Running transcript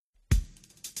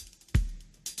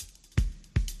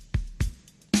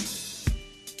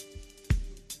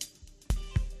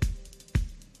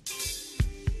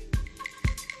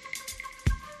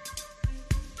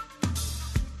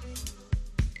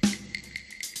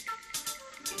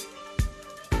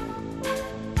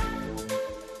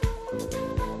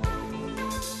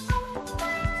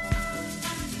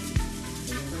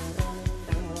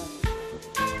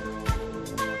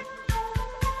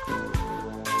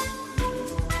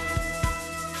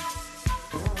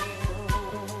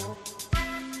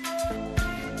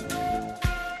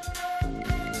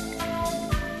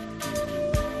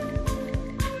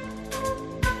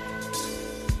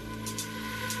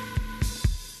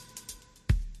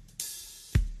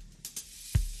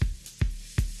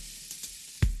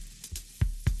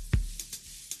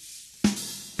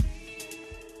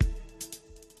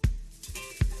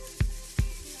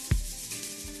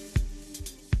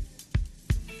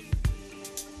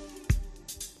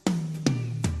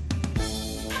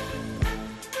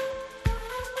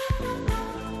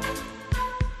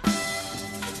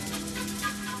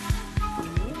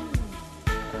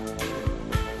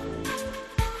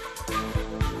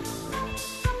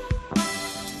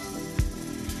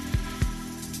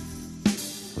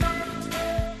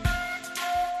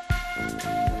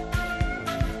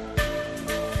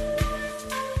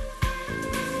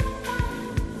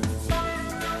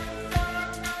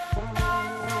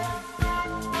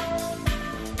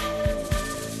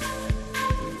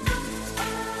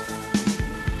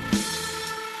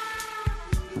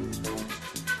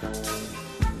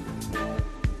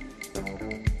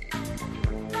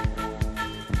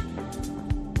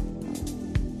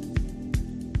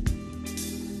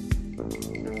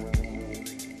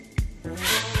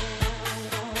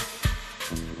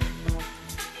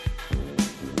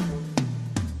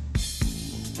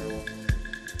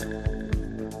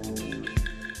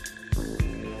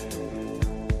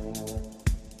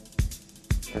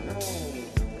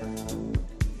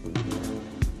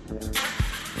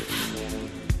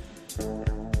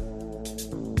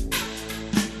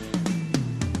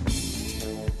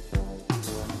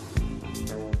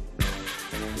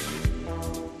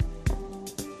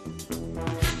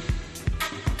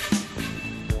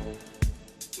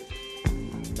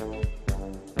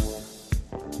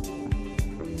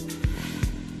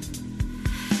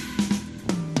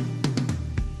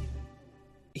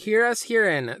Hear us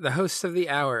herein, the hosts of the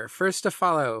hour, first to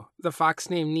follow, the fox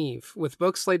named Neve, with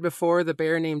books laid before the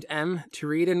bear named M, to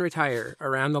read and retire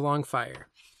around the long fire.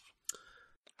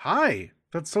 Hi,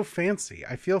 that's so fancy.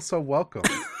 I feel so welcome.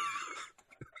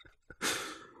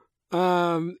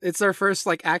 It's our first,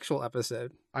 like, actual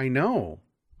episode. I know.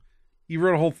 You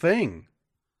wrote a whole thing.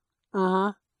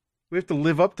 Uh-huh. We have to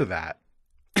live up to that.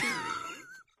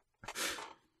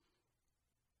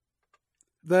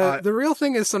 The real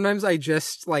thing is sometimes I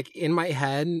just, like, in my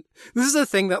head, this is a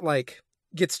thing that, like,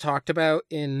 gets talked about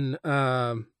in,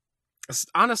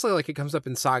 honestly, like, it comes up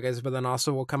in sagas, but then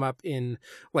also will come up in,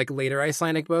 like, later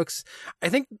Icelandic books. I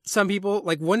think some people,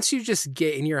 like, once you just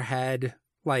get in your head,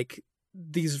 like,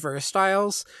 these verse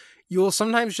styles, you'll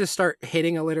sometimes just start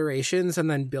hitting alliterations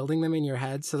and then building them in your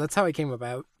head. So that's how I came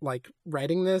about, like,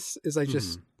 writing this, is I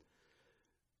just,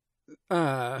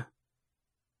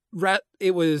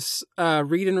 it was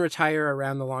read and retire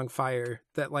around the long fire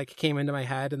that, like, came into my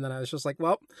head, and then I was just like,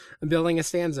 well, I'm building a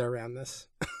stanza around this.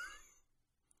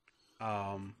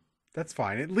 That's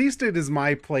fine. At least it is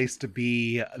my place to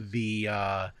be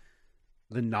the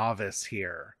novice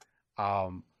here.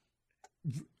 From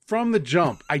the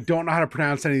jump, I don't know how to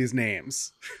pronounce any of these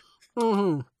names.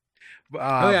 Mm-hmm.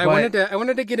 I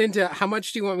wanted to get into how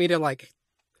much do you want me to, like,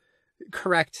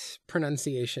 correct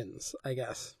pronunciations, I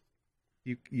guess.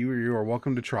 You are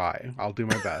welcome to try. I'll do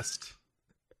my best.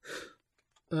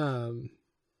 The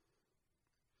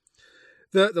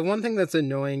one thing that's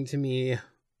annoying to me,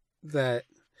 that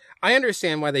I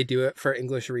understand why they do it for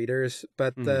English readers,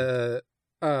 but the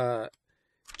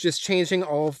just changing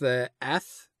all of the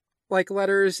eth, like,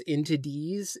 letters into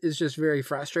D's is just very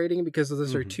frustrating, because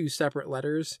those are two separate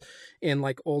letters in,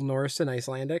 like, Old Norse and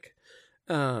Icelandic.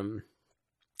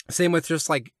 Same with just,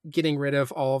 like, getting rid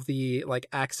of all of the, like,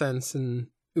 accents and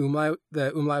the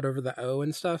umlaut over the O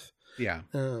and stuff. Yeah.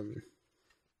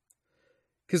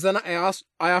 Because then I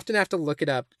often have to look it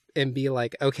up and be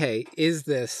like, okay, is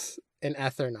this an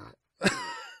eth or not?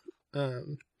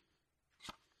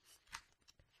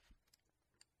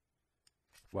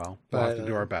 Well, we'll have to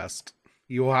do our best.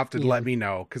 You will have to let me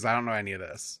know, because I don't know any of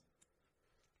this.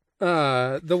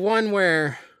 The one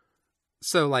where,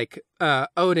 so, like,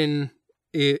 Odin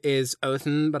is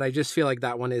Othin, but I just feel like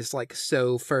that one is, like,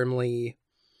 so firmly,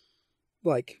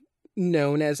 like,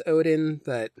 known as Odin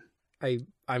that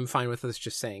I'm fine with us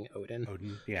just saying Odin.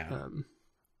 Odin, yeah.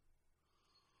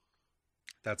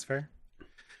 That's fair.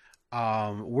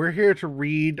 We're here to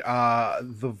read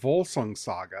the Volsunga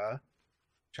Saga,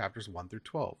 chapters 1 through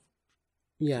 12.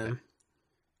 Yeah.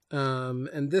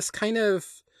 And this kind of,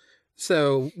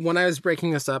 so when I was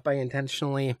breaking this up, I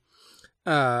intentionally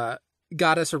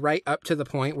got us right up to the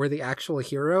point where the actual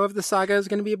hero of the saga is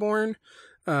going to be born.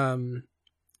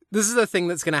 This is a thing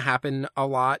that's going to happen a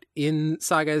lot in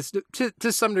sagas,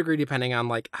 to some degree, depending on,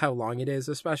 like, how long it is,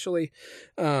 especially.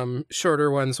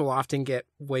 Shorter ones will often get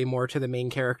way more to the main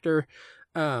character.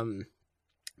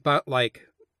 But, like,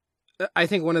 I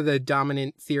think one of the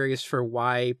dominant theories for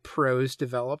why prose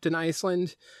developed in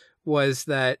Iceland was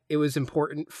that it was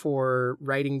important for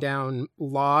writing down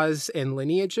laws and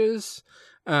lineages,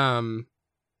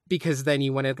 because then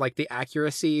you wanted, like, the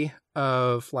accuracy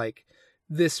of, like,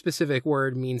 this specific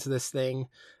word means this thing.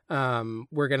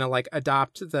 We're gonna, like,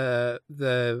 adopt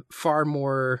the far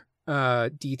more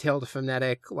detailed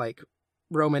phonetic, like,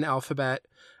 Roman alphabet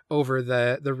over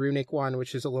the runic one,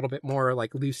 which is a little bit more,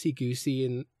 like, loosey goosey,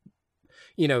 and,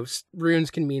 you know, runes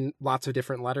can mean lots of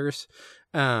different letters.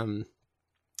 And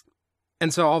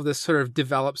so all of this sort of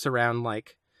develops around,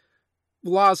 like,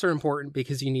 laws are important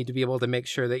because you need to be able to make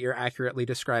sure that you're accurately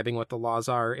describing what the laws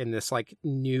are in this, like,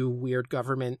 new weird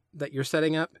government that you're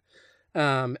setting up.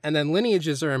 And then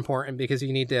lineages are important because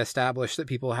you need to establish that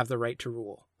people have the right to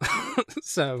rule.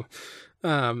 So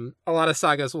a lot of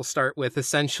sagas will start with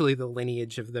essentially the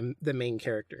lineage of the main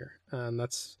character.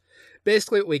 That's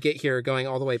basically what we get here, going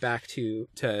all the way back to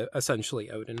essentially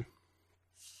Odin.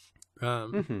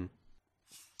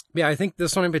 Yeah, I think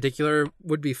this one in particular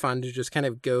would be fun to just kind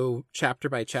of go chapter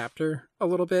by chapter a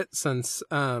little bit, since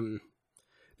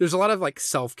there's a lot of, like,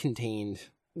 self-contained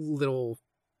little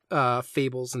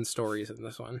fables and stories in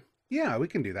this one. Yeah, we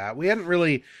can do that. We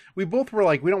both were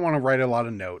like, we don't want to write a lot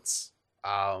of notes.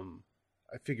 I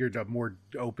figured a more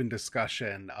open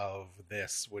discussion of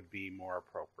this would be more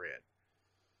appropriate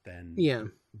than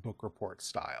book report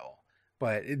style.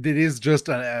 But it is just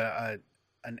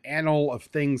an annal of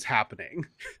things happening.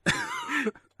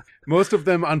 Most of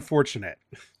them unfortunate.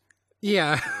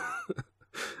 Yeah.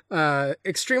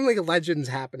 Extremely legends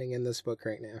happening in this book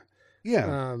right now.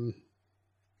 Yeah.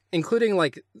 Including,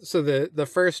 like, so the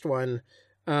first one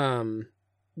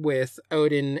with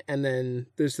Odin, and then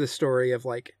there's the story of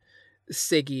like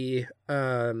Siggy,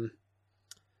 and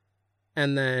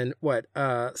then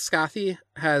Skathi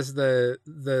has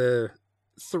the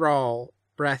thrall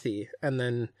Breathy, and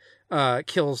then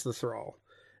kills the thrall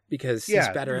because he's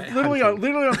better at hunting.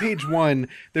 Literally on page 1,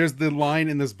 there's the line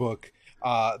in this book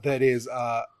that is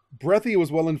Breathy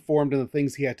was well informed in the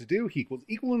things he had to do. He was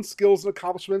equal in skills and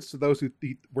accomplishments to those who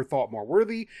were thought more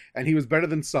worthy, and he was better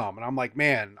than some. And I'm like,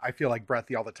 man, I feel like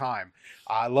Breathy all the time.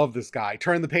 I love this guy.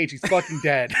 Turn the page, he's fucking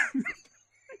dead.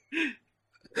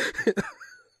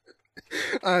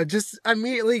 Just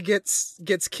immediately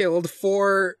gets killed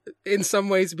for, in some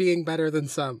ways, being better than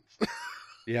some.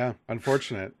 Yeah,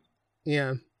 unfortunate.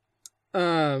 Yeah.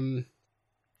 But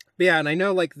yeah, and I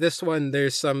know like this one,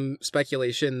 there's some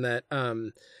speculation that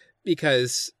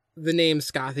because the name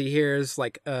Skathi here is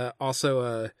like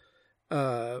also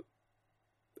a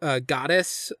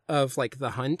goddess of like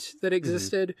the hunt that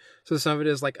existed. Mm-hmm. So some of it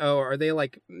is like, oh, are they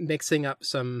like mixing up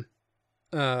some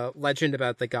legend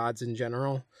about the gods in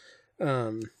general?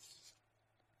 But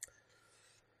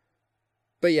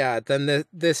yeah, then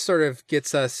this sort of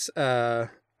gets us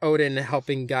Odin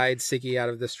helping guide Siggy out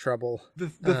of this trouble. The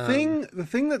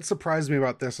thing that surprised me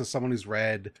about this as someone who's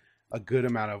read a good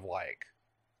amount of like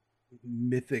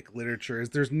mythic literature is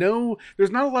there's not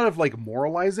a lot of like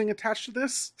moralizing attached to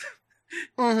this.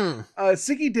 Mm-hmm.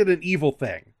 Siggy did an evil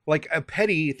thing, like a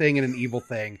petty thing and an evil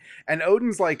thing, and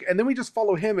Odin's like, and then we just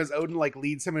follow him as Odin like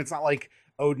leads him, and it's not like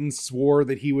Odin swore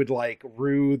that he would like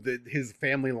rue his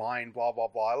family line, blah blah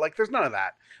blah. Like there's none of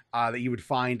that that you would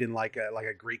find in like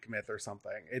a Greek myth or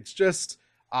something. It's just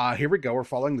here we go, we're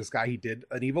following this guy. He did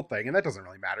an evil thing, and that doesn't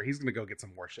really matter. He's gonna go get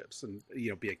some warships and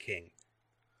be a king.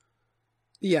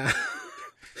 Yeah.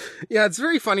 Yeah, it's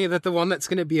very funny that the one that's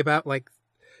gonna be about like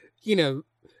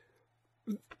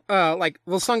like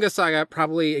Volsunga Saga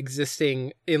probably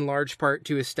existing in large part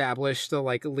to establish the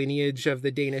like lineage of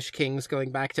the Danish kings going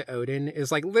back to Odin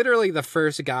is like literally the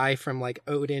first guy from like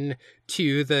Odin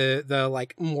to the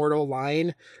like mortal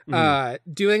line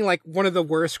doing like one of the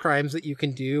worst crimes that you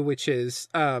can do, which is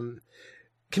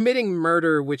committing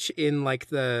murder, which in like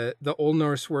the Old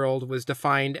Norse world was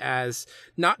defined as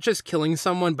not just killing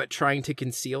someone but trying to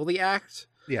conceal the act.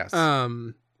 Yes.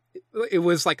 It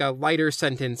was like a lighter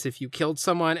sentence if you killed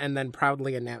someone and then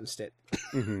proudly announced it.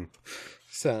 Mm-hmm.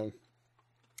 So,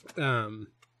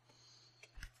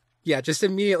 yeah, just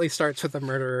immediately starts with a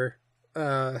murderer.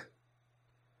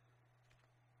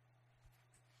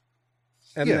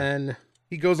 Then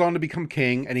he goes on to become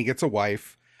king, and he gets a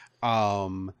wife,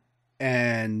 and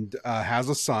has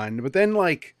a son. But then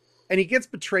and he gets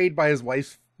betrayed by his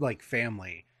wife's like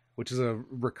family, which is a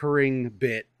recurring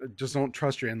bit. Just don't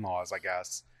trust your in-laws, I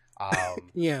guess.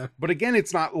 Yeah, but again,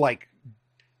 it's not like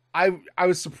I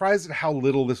was surprised at how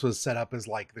little this was set up as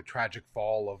like the tragic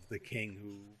fall of the king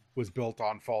who was built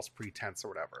on false pretense or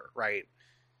whatever, right?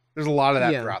 There's a lot of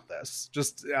that throughout this,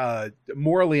 just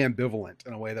morally ambivalent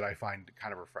in a way that I find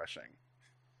kind of refreshing.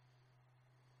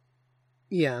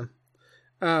 Yeah.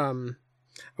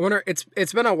 I wonder,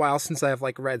 it's been a while since I've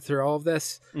like read through all of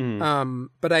this.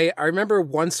 But I remember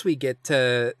once we get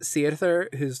to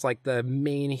Seather, who's like the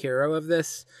main hero of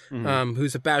this,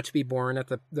 who's about to be born at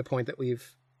the point that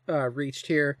we've reached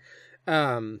here.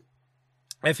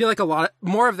 I feel like a lot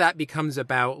more of that becomes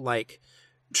about like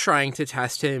trying to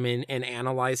test him and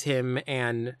analyze him,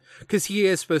 and because he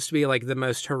is supposed to be like the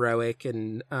most heroic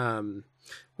and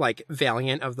like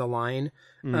valiant of the line.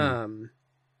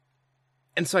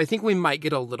 And so I think we might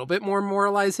get a little bit more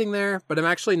moralizing there, but I'm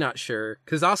actually not sure.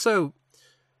 Because also,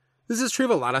 this is true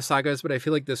of a lot of sagas, but I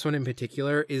feel like this one in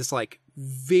particular is like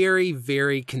very,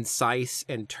 very concise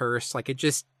and terse. Like it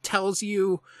just tells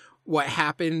you what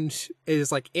happened,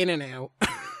 is like in and out.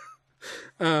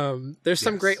 There's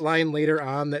some great line later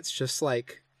on that's just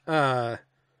like, what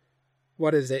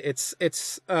is it? It's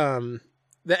the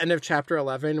end of chapter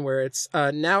 11 where it's,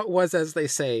 now it was as they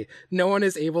say, no one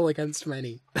is able against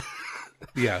many.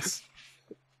 Yes.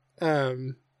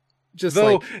 Just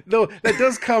though that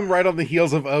does come right on the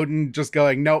heels of Odin just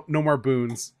going, nope, no more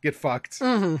boons, get fucked.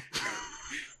 Mm-hmm.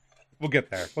 We'll get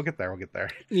there.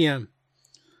 Yeah.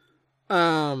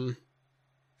 But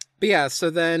yeah,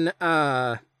 so then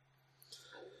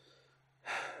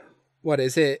what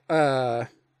is it? I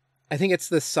think it's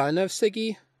the son of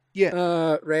Siggy.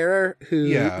 Yeah. Rarer, who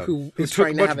is took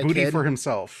trying much to have a booty kid for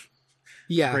himself.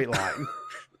 Yeah. Great line.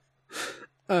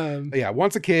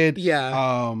 Wants a kid.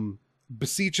 Yeah.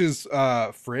 Beseeches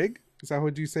Frigg. Is that how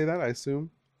you say that? I assume.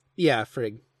 Yeah,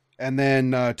 Frigg. and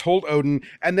then told Odin.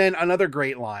 And then another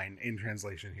great line in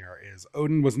translation here is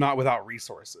Odin was not without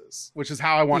resources, which is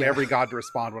how I want every god to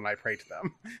respond when I pray to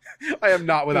them. I am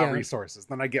not without resources.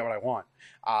 Then I get what I want.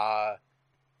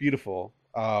 Beautiful.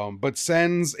 But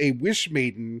sends a wish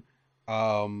maiden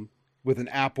with an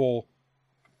apple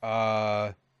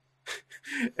and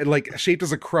like shaped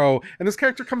as a crow. And this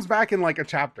character comes back in like a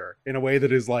chapter in a way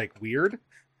that is like weird.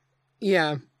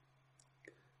 Yeah.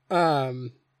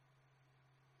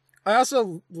 I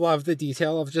also love the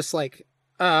detail of just like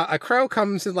a crow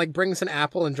comes and like brings an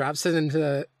apple and drops it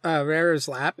into Rare's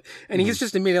lap, and he's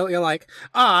just immediately like,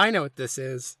 I know what this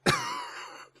is.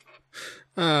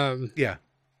 Yeah.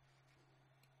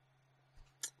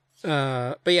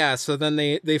 But yeah, so then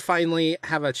they finally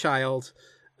have a child,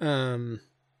 or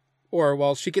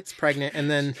well, she gets pregnant,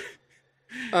 and then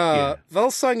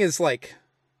Volsung is like,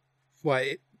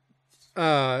 what?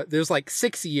 There's like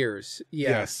 6 years. Yeah.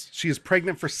 Yes, she is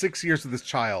pregnant for 6 years with this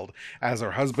child as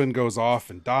her husband goes off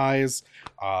and dies.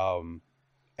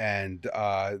 And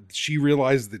she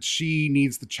realizes that she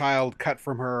needs the child cut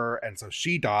from her, and so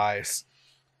she dies.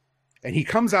 And he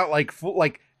comes out like full,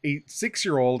 like a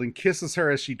 6-year-old and kisses her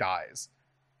as she dies.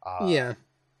 Yeah.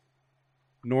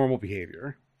 Normal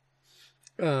behavior.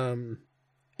 And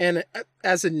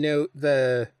as a note,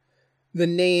 the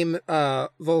name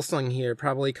Volsung here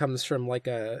probably comes from like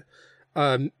a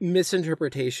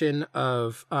misinterpretation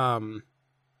of what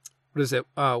is it?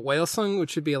 Whalesung,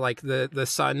 which would be like the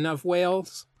son of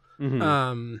whales.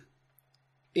 Mm-hmm.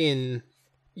 In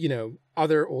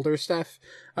other older stuff.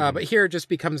 But here it just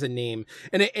becomes a name.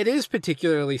 And it is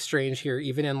particularly strange here,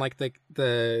 even in like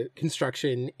the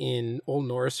construction in Old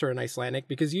Norse or in Icelandic,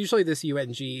 because usually this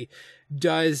UNG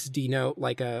does denote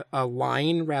like a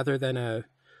line rather than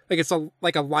it's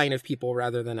like a line of people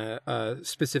rather than a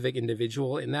specific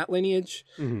individual in that lineage.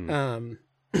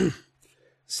 Mm-hmm.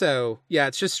 So yeah,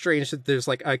 it's just strange that there's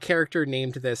like a character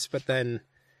named this, but then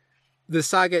the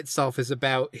saga itself is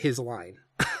about his line.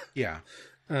 Yeah.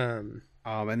 And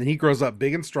then he grows up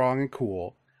big and strong and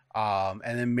cool. And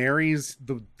then marries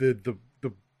the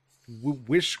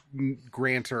wish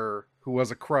granter who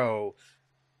was a crow.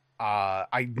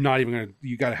 I'm not even gonna.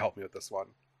 You got to help me with this one.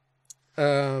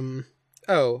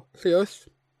 Hlios?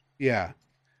 Yeah.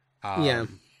 Yeah.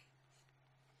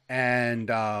 And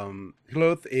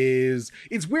Hloth is.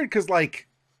 It's weird because like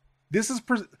this is.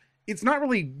 It's not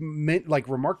really meant like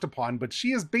remarked upon, but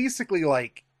she is basically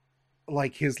like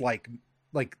his like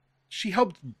she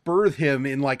helped birth him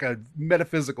in like a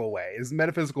metaphysical way, his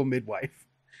metaphysical midwife.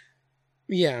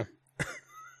 Yeah.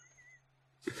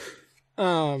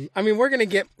 I mean, we're gonna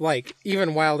get like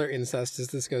even wilder incest as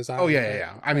this goes on. Oh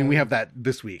yeah. I mean, we have that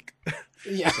this week.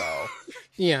 Yeah. So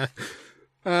yeah.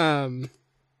 Oh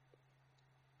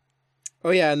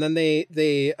yeah, and then they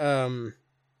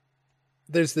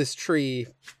there's this tree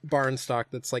barn stock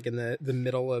that's like in the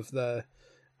middle of the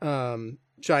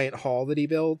giant hall that he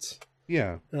builds.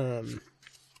 Yeah.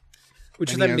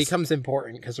 Which then becomes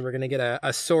important because we're going to get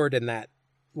a sword in that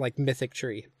like mythic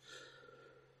tree.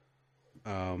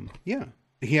 Yeah.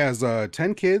 He has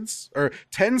 10 kids or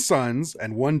 10 sons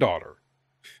and 1 daughter.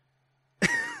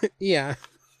 Yeah.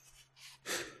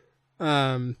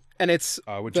 And it's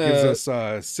which gives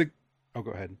us 6. Oh,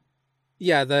 go ahead.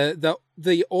 Yeah, the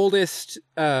oldest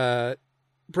the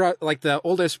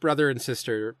oldest brother and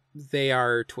sister, they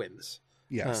are twins.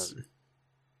 Yes.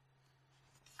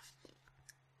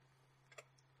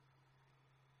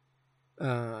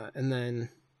 And then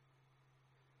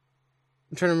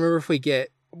I'm trying to remember if we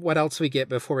get what else we get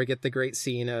before we get the great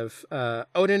scene of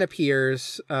Odin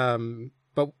appears,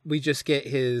 but we just get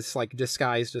his like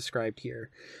disguise described here.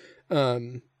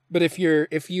 But if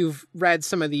you've read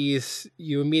some of these,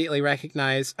 you immediately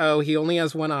recognize, oh, he only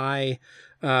has one eye.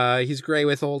 He's gray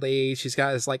with old age. He's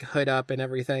got his like hood up and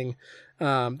everything.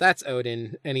 That's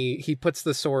Odin, and he puts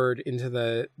the sword into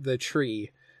the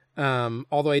tree,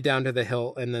 all the way down to the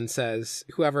hilt, and then says,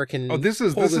 "Whoever can." Oh, this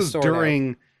is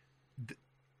during.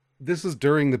 This is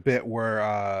during the bit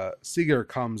where Sigurd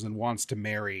comes and wants to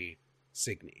marry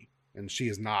Signy, and she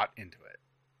is not into it.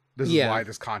 This is why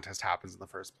this contest happens in the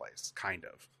first place, kind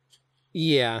of.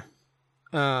 Yeah.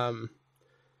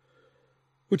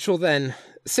 Which will then,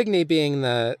 Signy being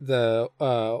the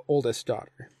oldest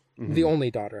daughter, the only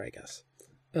daughter, I guess.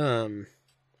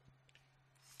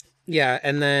 Yeah,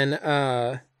 and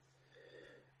then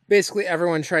basically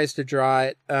everyone tries to draw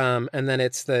it, and then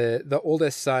it's the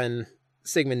oldest son,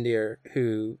 Sigmundir,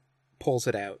 who pulls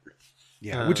it out.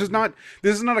 Yeah, which is not.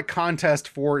 This is not a contest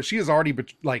for. She is already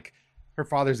like her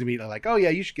father's immediately like, oh yeah,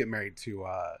 you should get married to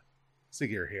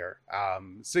Sigurd here.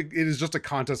 It is just a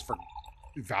contest for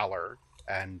valor,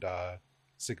 and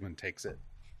Sigmund takes it.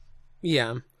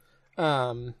 Yeah.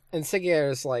 And Siggeir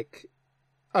is like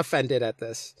offended at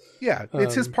this. Yeah,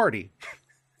 it's his party.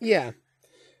 Yeah.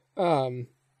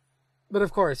 But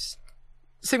of course,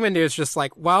 Sigmundur is just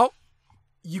like, well,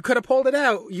 you could have pulled it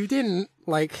out. You didn't.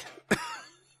 Like,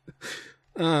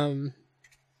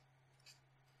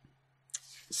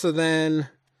 so then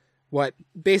what?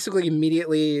 Basically,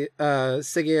 immediately,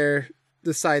 Siggeir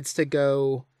decides to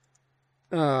go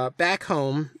back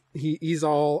home. He's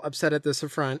all upset at this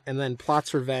affront and then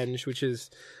plots revenge, which is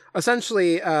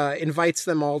essentially invites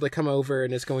them all to come over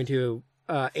and is going to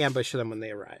ambush them when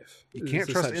they arrive. You can't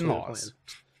trust in-laws.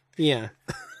 Yeah.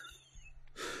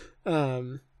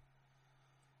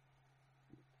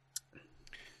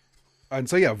 And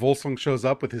so, yeah, Volsung shows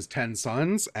up with his 10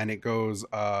 sons, and it goes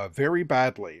very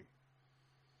badly.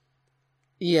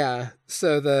 Yeah.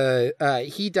 So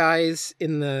he dies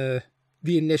in the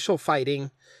initial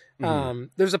fighting.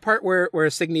 There's a part where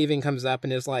Signy even comes up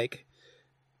and is like,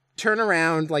 turn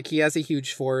around, like he has a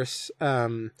huge force.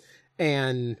 And,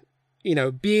 you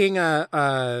know, being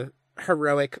a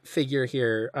heroic figure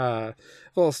here,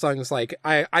 Volsung's like,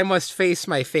 I must face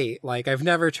my fate. Like, I've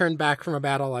never turned back from a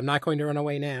battle. I'm not going to run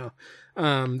away now.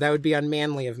 That would be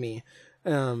unmanly of me.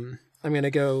 I'm going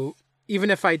to go, even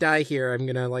if I die here, I'm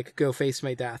going to like go face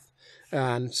my death.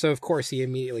 So of course he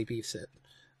immediately beefs it.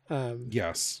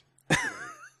 Yes.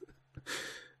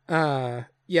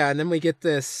 Yeah, and then we get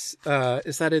this,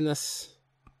 is that in this?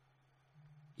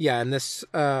 Yeah, in this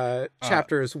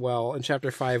chapter as well. In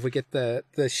chapter 5, we get the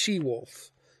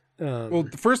she-wolf. Well,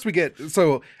 first we get,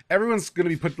 so everyone's going to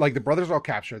be put, like the brothers are all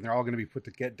captured and they're all going to be put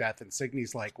to get death. And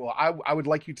Signy's like, well, I would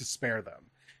like you to spare them.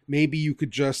 Maybe you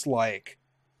could just like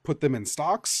put them in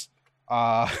stocks.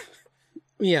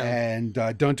 Yeah. And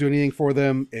don't do anything for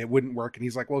them. It wouldn't work. And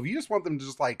he's like, well, if you just want them to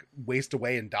just like waste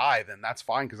away and die, then that's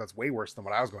fine. Cause that's way worse than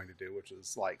what I was going to do, which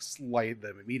is like slay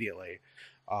them immediately.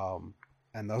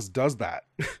 And thus does that.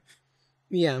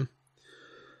 Yeah.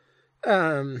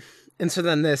 And so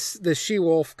then this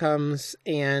she-wolf comes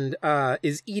and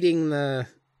is eating the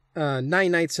 9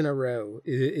 nights in a row,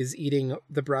 is eating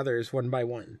the brothers one by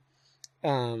one.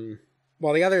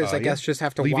 While the others, I guess, just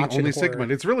have to leaving watch only in horror.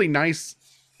 Sigmund. It's really nice.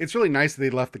 It's really nice that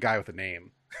they left the guy with a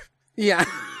name. Yeah.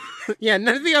 Yeah,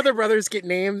 none of the other brothers get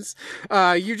names.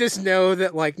 You just know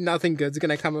that like nothing good's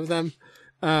gonna come of them.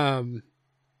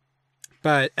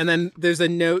 But and then there's a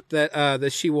note that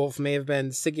the she-wolf may have been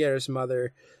Siggeir's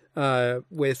mother,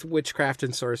 with witchcraft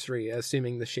and sorcery,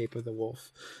 assuming the shape of the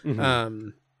wolf. Mm-hmm.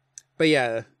 But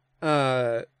yeah,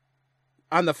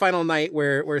 on the final night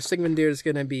where Sigmundur is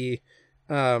gonna be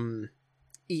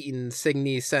eaten,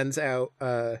 Signy sends out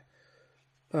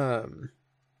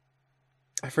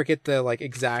I forget the like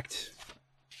exact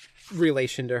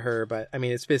relation to her, but I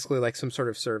mean it's basically like some sort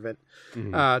of servant,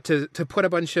 to put a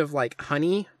bunch of like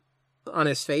honey on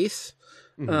his face.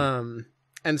 And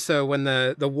so when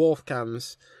the wolf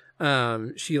comes,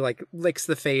 she like licks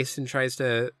the face and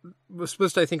was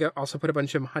supposed to, I think, also put a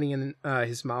bunch of honey in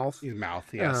his mouth. His mouth,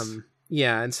 yes.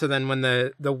 Yeah, and so then when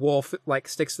the wolf like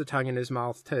sticks the tongue in his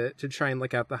mouth to try and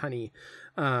lick out the honey,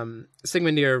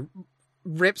 Sigmundur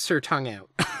rips her tongue out.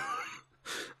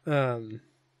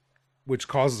 Which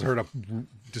causes her to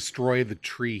destroy the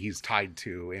tree he's tied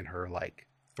to in her like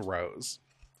throes.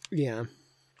 Yeah.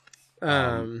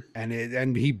 And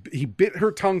he bit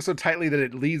her tongue so tightly that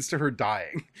it leads to her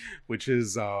dying, which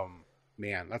is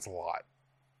man, that's a lot.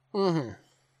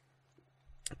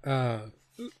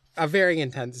 A very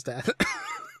intense death.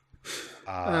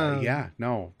 Yeah,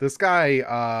 no, this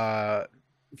guy,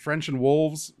 French and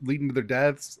wolves leading to their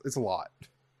deaths, it's a lot.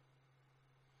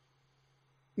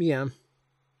 Yeah.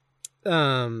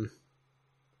 And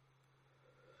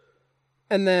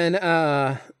then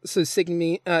so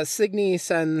Signy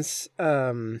sends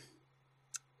her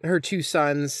 2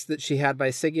 sons that she had by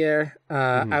Siggeir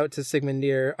out to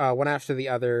Sigmundur, one after the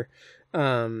other.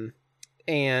 And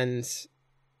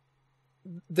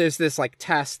there's this like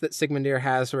test that Sigmundur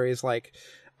has where he's like,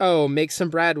 oh, make some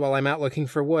bread while I'm out looking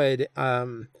for wood.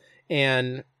 And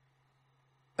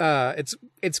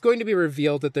it's going to be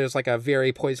revealed that there's like a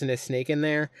very poisonous snake in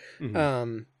there.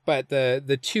 But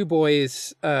the 2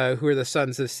 boys who are the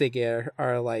sons of Siggeir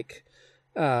are like,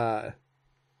 I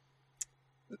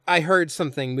heard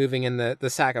something moving in the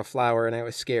sack of flour and I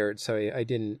was scared, so I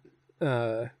didn't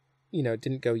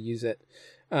didn't go use it.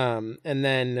 And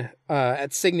then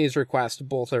at Signy's request,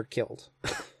 both are killed.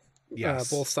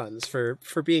 Yes. Both sons for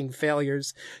being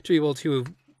failures to be able to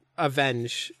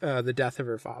avenge the death of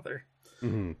her father.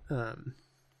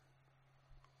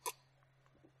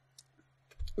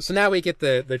 So now we get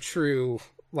the true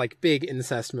like big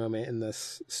incest moment in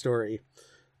this story.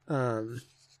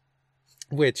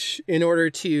 which in order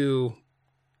to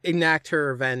enact her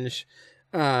revenge,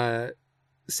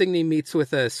 Signy meets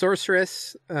with a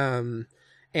sorceress, and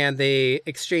they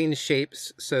exchange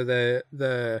shapes. So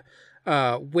the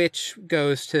witch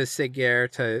goes to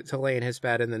Siggeir to lay in his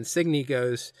bed, and then Signy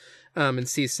goes and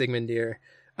sees Sigmundir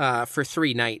for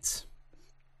 3 nights.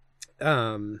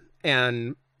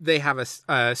 And they have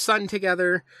a son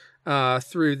together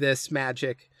through this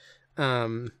magic,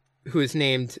 who is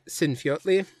named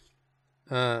Sinfjotli.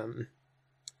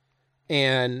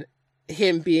 And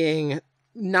him being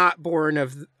not born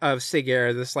of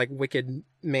Siggeir, this like wicked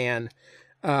man,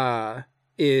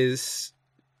 is,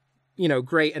 you know,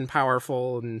 great and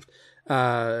powerful, and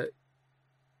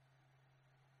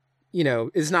you know,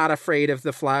 is not afraid of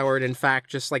the flower, and in fact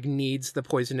just like needs the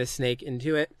poisonous snake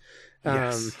into it.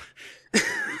 Yes.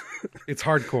 It's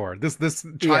hardcore. This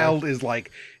child is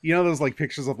like, you know, those like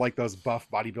pictures of like those buff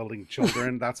bodybuilding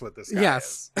children. That's what this guy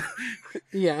is.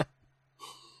 Yeah.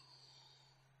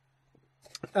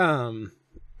 And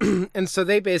so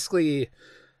they basically,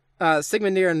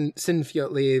 Sigmundir and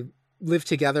Sinfjotli live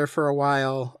together for a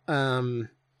while.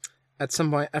 At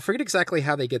some point, I forget exactly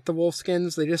how they get the wolf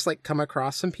skins. They just like come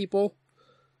across some people,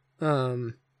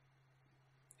 who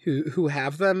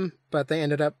have them, but they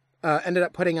ended up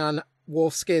putting on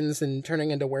wolf skins and turning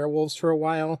into werewolves for a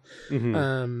while.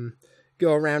 Mm-hmm.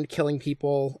 Go around killing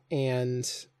people and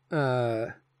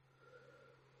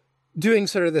doing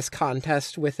sort of this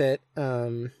contest with it,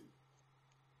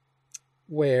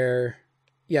 where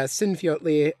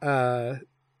Sinfjotli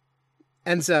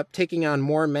ends up taking on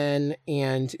more men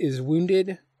and is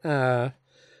wounded.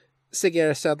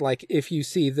 Siggeir said, like, if you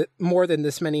see more than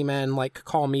this many men, like,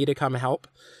 call me to come help.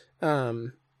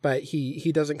 But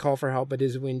he doesn't call for help, but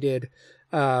is wounded.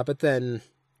 But then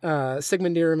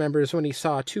Sigmundir remembers when he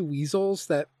saw 2 weasels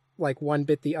that, like, one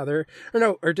bit the other.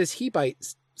 Or does he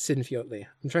bite Sinfjotli?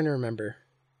 I'm trying to remember.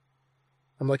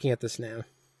 I'm looking at this now.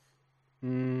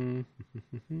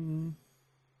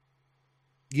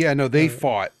 Yeah, no, they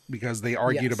fought because they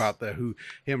argued about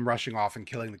him rushing off and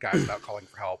killing the guy without calling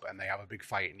for help, and they have a big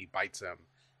fight, and he bites him.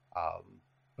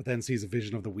 But then sees a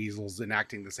vision of the weasels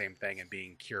enacting the same thing and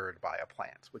being cured by a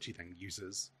plant, which he then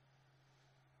uses.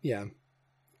 Yeah.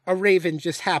 A raven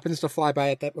just happens to fly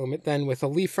by at that moment then with a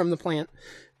leaf from the plant.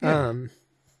 Yeah.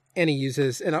 And he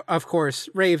uses, and of course,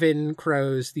 raven,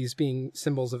 crows, these being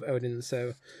symbols of Odin.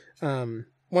 So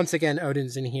once again,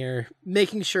 Odin's in here,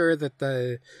 making sure that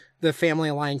the family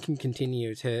line can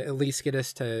continue to at least get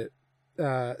us to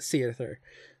Searthur.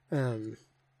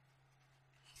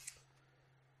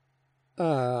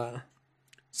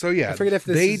 So yeah,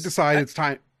 they decide it's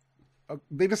time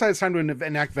to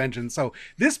enact vengeance. So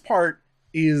this part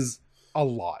is a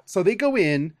lot. So they go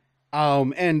in,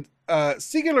 and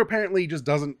Sigurd apparently just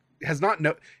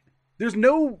there's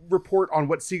no report on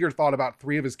what Sigurd thought about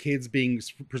 3 of his kids being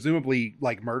presumably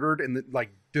like murdered and like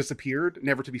disappeared,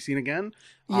 never to be seen again.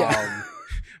 Yeah.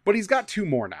 But he's got 2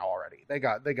 more now already. They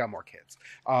got more kids.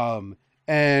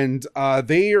 And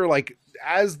they are like,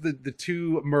 as the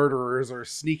 2 murderers are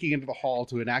sneaking into the hall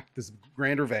to enact this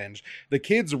grand revenge, the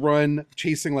kids run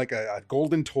chasing like a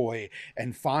golden toy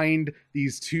and find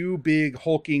these 2 big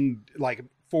hulking like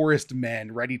forest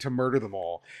men ready to murder them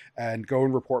all, and go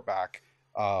and report back.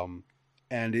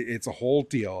 And it's a whole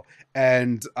deal.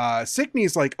 And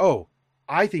Signy's like, oh,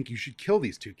 I think you should kill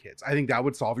these 2 kids. I think that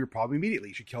would solve your problem immediately.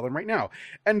 You should kill them right now.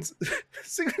 And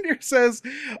Sigmundir says,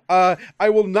 I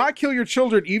will not kill your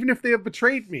children even if they have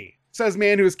betrayed me, says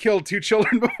man who has killed 2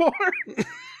 children before.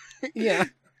 Yeah.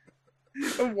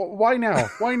 Why now?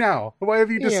 Why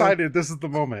have you decided this is the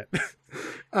moment?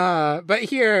 But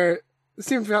here,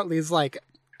 Sinfjotli's like,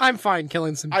 I'm fine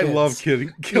killing some kids. I love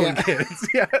killing kids.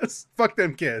 Yes. Fuck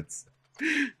them kids.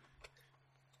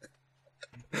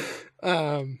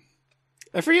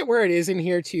 I forget where it is in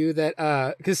here too, that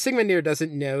because Sigmundir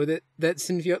doesn't know that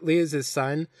Sinfjotli is his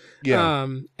son. Yeah.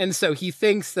 And so he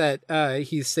thinks that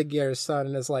he's Siggeir's son,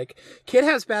 and is like, kid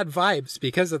has bad vibes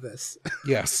because of this.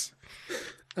 Yes.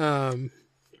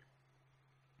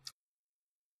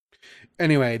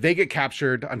 Anyway, they get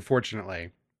captured, unfortunately.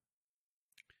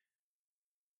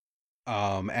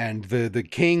 And the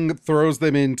king throws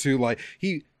them into like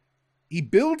he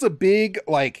builds a big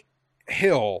like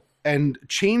hill and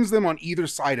chains them on either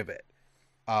side of it.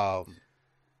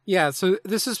 Yeah, so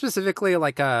this is specifically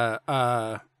like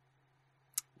a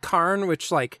cairn,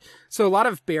 which like, so a lot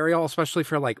of burial, especially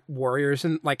for like warriors,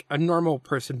 and like a normal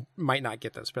person might not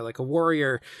get this, but like a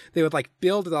warrior, they would like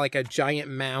build like a giant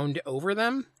mound over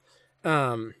them.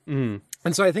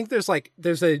 And so I think there's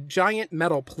a giant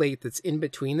metal plate that's in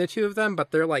between the 2 of them,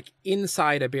 but they're like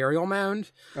inside a burial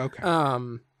mound. Okay.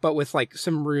 But with like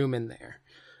some room in there.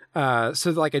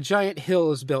 So like a giant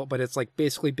hill is built, but it's like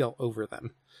basically built over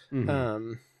them.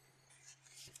 Mm-hmm.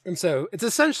 And so it's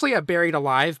essentially a buried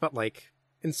alive, but like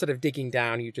instead of digging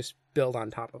down, you just build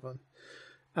on top of them.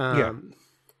 Yeah.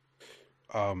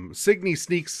 Signy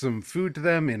sneaks some food to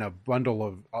them in a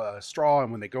bundle of straw,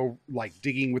 and when they go like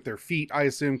digging with their feet, I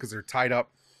assume because they're tied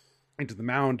up into the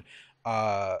mound,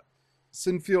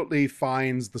 Sinfiotli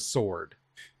finds the sword.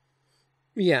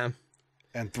 Yeah.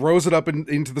 And throws it up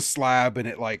into the slab, and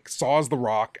it like saws the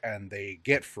rock, and they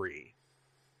get free,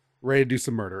 ready to do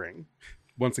some murdering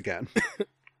once again.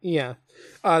 Yeah.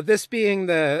 This being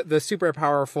the super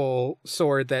powerful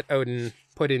sword that Odin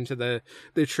put into the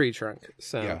tree trunk.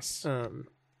 So yes.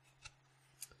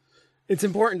 It's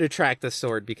important to track the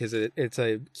sword because it's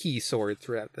a key sword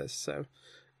throughout this. So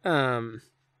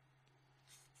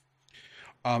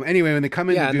anyway, when they come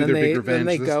in to do their big revenge, then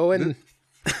they go and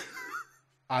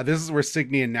this is where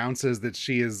Signy announces that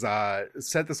she has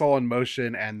set this all in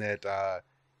motion, and that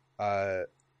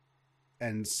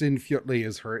and Sinfiotli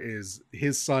is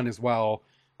his son as well.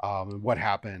 What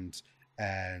happened,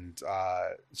 and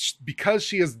because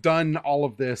she has done all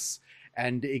of this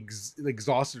and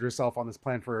exhausted herself on this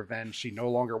plan for revenge, she no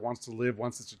longer wants to live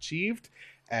once it's achieved,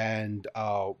 and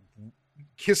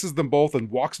kisses them both and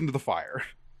walks into the fire.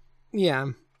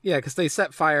 Yeah, because they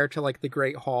set fire to like the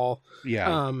Great Hall.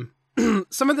 Yeah.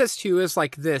 Some of this too is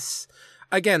like this.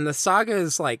 Again, the saga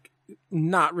is like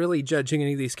not really judging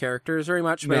any of these characters very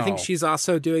much, but I think she's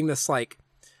also doing this like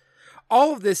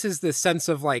all of this is this sense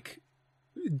of like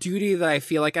duty that I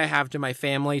feel like I have to my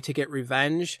family to get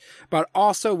revenge, but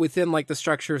also within like the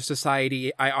structure of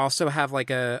society, I also have like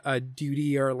a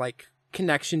duty or like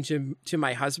connection to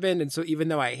my husband, and so even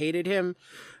though I hated him,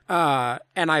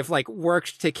 and I've like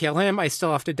worked to kill him, I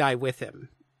still have to die with him.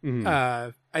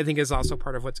 Mm-hmm. I think is also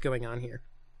part of what's going on here.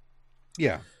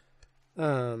 Yeah.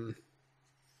 But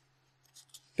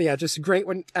yeah, just great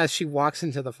when as she walks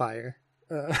into the fire.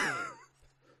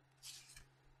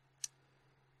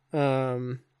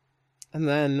 And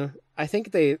then I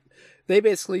think they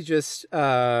basically just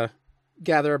gather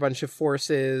a bunch of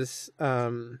forces.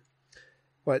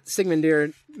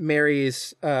 Sigmundur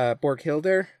marries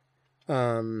Borghildur,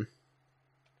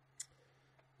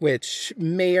 which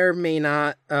may or may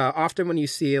not. Often when you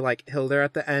see like Hildur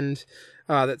at the end,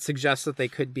 that suggests that they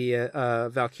could be a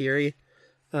Valkyrie.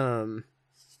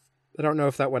 I don't know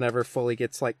if that one ever fully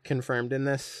gets like confirmed in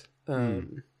this.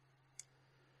 And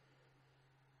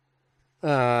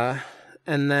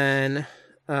then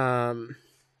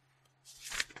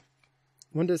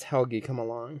when does Helgi come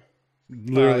along?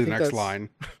 Literally the next line.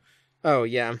 Oh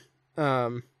yeah.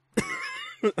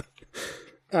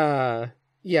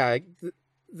 Yeah.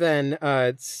 Then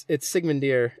it's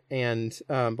Sigmundur and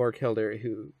Borghildur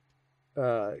who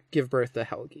give birth to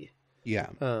Helgi. Yeah.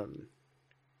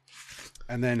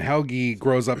 And then Helgi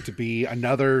grows up to be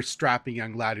another strapping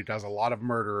young lad who does a lot of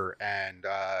murder, and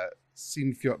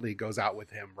Sinfiotli goes out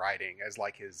with him riding as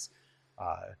like his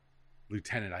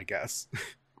lieutenant, I guess.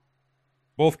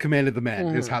 Both commanded the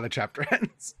men is how the chapter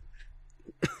ends.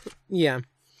 Yeah.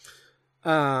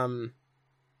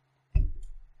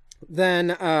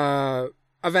 Then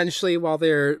eventually, while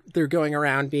they're going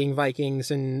around being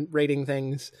Vikings and raiding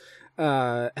things,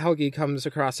 Helgi comes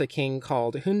across a king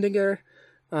called Hundinger,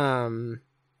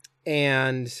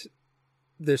 and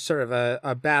there's sort of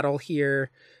a battle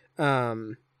here,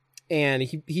 and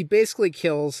he basically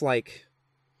kills like,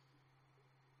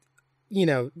 you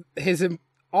know,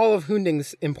 all of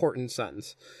Hunding's important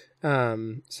sons.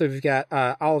 So we've got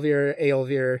Alvir,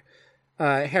 Aelvir,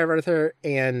 Hervarthur,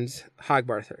 and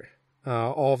Hogbarthur.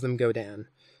 All of them go down.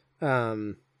 I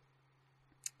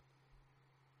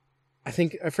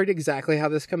think I forget exactly how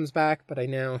this comes back, but I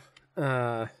know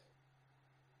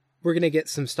we're gonna get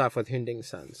some stuff with Hunding's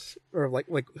sons, or like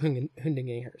Hunding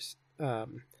heirs.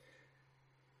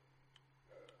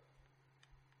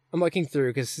 I'm looking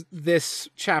through because this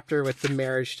chapter with the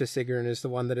marriage to Sigrun is the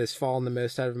one that has fallen the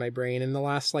most out of my brain in the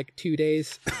last like 2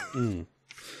 days. But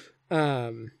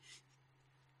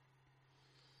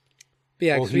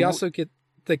yeah, because we also get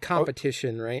the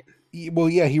competition, right? Well,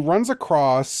 yeah, he runs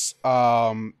across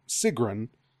Sigrun,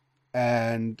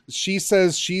 and she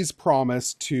says she's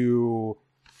promised to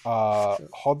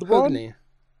Hodrod.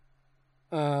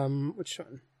 Hogni. Which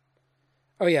one?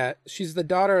 Oh yeah, she's the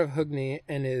daughter of Hogni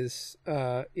and is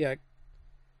Hodbrother.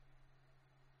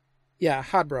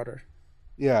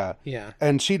 Yeah. Yeah.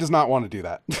 And she does not want to do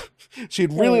that.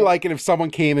 She'd really like it if someone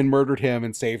came and murdered him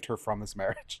and saved her from this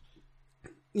marriage.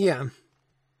 Yeah.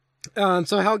 So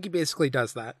Helgi basically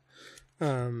does that.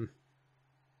 And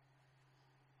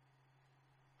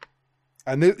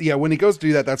when he goes to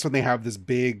do that, that's when they have this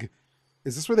big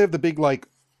Is this where they have the big like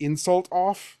insult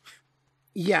off?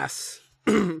 Yes.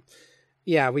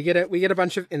 Yeah, we get a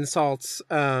bunch of insults.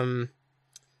 A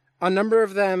number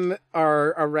of them are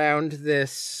around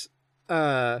this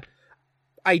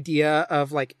idea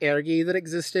of like ergi that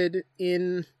existed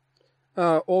in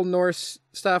Old Norse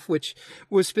stuff, which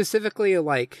was specifically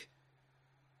like,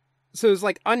 so it was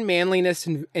like unmanliness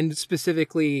and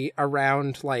specifically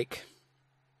around like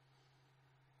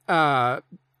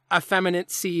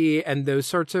effeminacy and those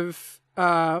sorts of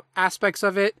aspects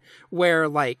of it, where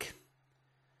like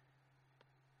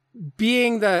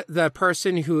being the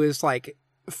person who is like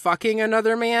fucking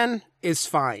another man is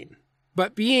fine,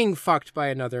 but being fucked by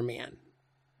another man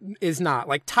is not.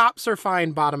 Like, tops are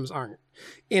fine, bottoms aren't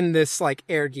in this like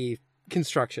ergi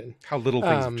construction. How little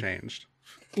things have changed.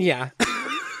 Yeah.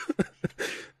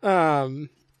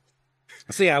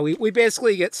 So yeah, we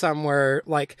basically get some where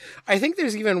like, I think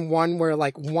there's even one where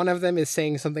like one of them is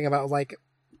saying something about like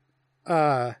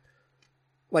I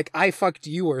fucked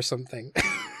you or something.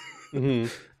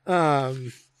 Mm-hmm.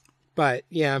 But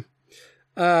yeah,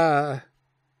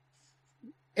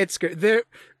 it's good. There,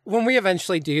 when we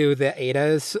eventually do the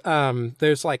Eddas,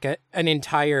 there's like an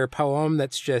entire poem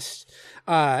that's just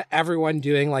everyone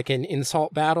doing like an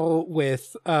insult battle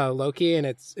with Loki, and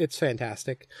it's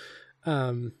fantastic.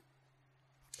 But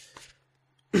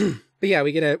yeah,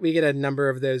 we get a number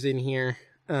of those in here,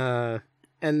 and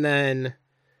then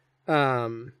I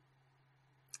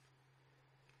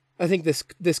think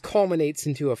this culminates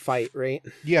into a fight, right?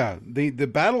 Yeah, the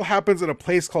battle happens at a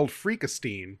place called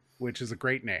Freakestein, which is a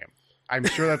great name. I'm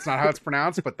sure that's not how it's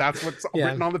pronounced, but that's what's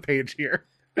written on the page here.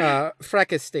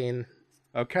 Freckestein.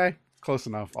 Okay, close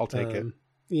enough. I'll take it.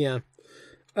 Yeah.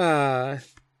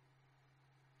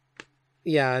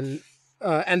 Yeah, and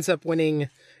ends up winning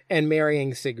and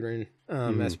marrying Sigrun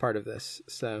as part of this.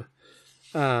 So,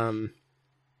 then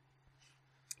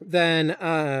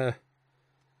I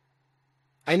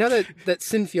know that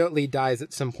Sinfiotli dies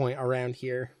at some point around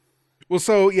here. Well,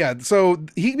 so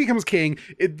he becomes king.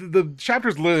 The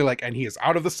chapter's literally like, and he is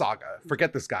out of the saga.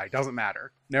 Forget this guy. Doesn't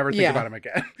matter. Never think about him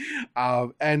again.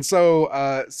 And so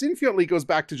Sinfiotli goes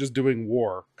back to just doing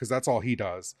war because that's all he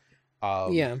does.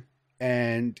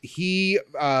 And he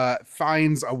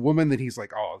finds a woman that he's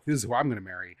like, oh, this is who I'm going to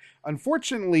marry.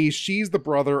 Unfortunately, she's the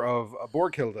brother of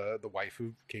Borghilda, the wife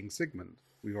of King Sigmund.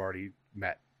 We've already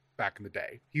met back in the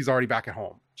day. He's already back at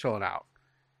home, chilling out,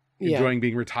 enjoying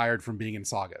being retired from being in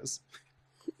sagas.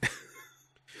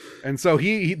 And so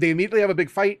they immediately have a big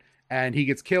fight, and he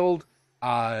gets killed.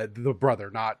 The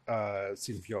brother, not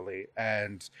Sinfiotli.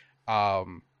 And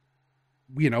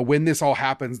when this all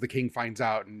happens, the king finds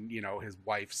out, and his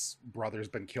wife's brother's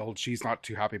been killed. She's not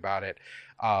too happy about it.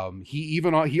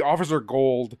 He offers her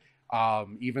gold,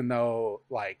 even though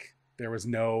like there was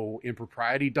no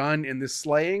impropriety done in this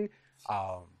slaying,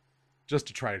 just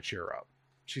to try to cheer her up.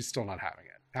 She's still not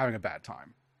having a bad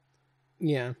time.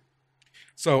 Yeah.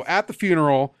 So at the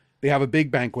funeral, they have a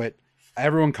big banquet.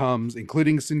 Everyone comes,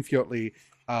 including Sinfiotli.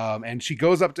 And she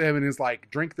goes up to him and is like,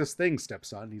 drink this thing,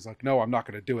 stepson. He's like, no, I'm not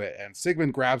going to do it. And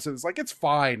Sigmund grabs it. It's like, it's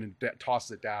fine. And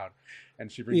tosses it down.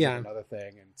 And she brings him another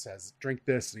thing and says, drink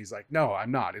this. And he's like, no,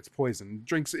 I'm not. It's poison.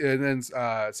 Drinks. And then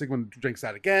Sigmund drinks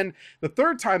that again. The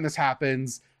third time this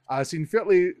happens,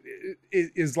 Sinfiotli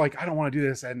is like, I don't want to do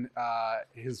this. And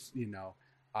his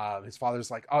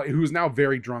father's like, oh, who's now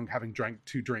very drunk, having drank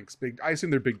 2 drinks. I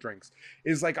assume they're big drinks.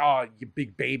 Is like, oh, you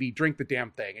big baby, drink the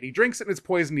damn thing. And he drinks it and it's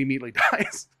poison. He immediately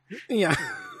dies. Yeah.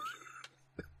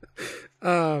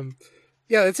 Yeah,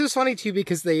 it's just funny too,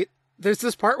 because there's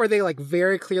this part where they like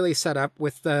very clearly set up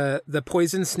with the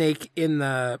poison snake in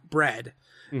the bread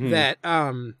that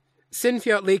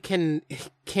Sinfiotli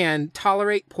can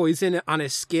tolerate poison on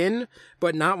his skin,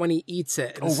 but not when he eats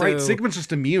it. And right. Sigmund's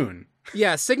just immune.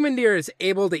 Yeah, Sigmundir is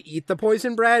able to eat the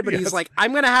poison bread, but he's like, I'm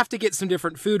going to have to get some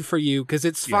different food for you, because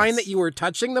it's fine that you were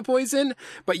touching the poison,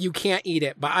 but you can't eat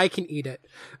it, but I can eat it.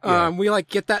 We like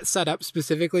get that set up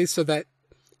specifically so that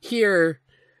here,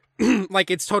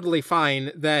 like, it's totally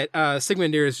fine that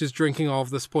Sigmundir is just drinking all of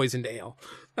this poisoned ale.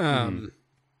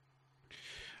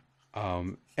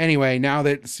 Anyway, now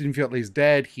that Sinfiotli's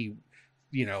dead, he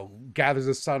gathers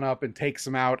his son up and takes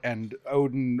him out, and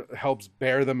Odin helps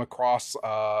bear them across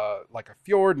like a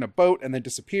fjord in a boat, and then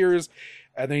disappears.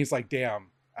 And then he's like, damn,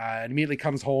 and immediately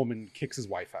comes home and kicks his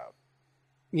wife out.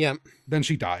 Yeah. Then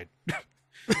she died.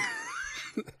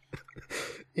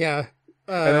 Yeah.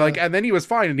 And then he was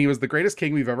fine, and he was the greatest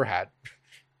king we've ever had.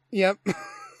 Yep.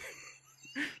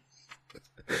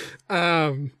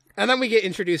 And then we get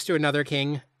introduced to another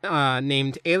king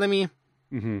named Elemi.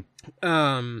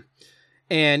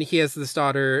 And he has this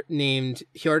daughter named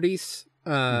Hjördis.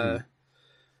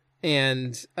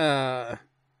 and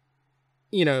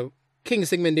you know, King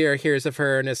Sigmundur hears of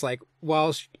her and is like,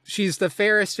 well, she's the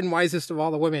fairest and wisest of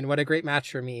all the women. What a great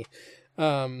match for me.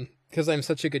 Because I'm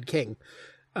such a good king.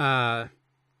 And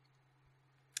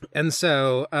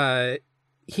so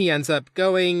he ends up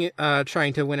going,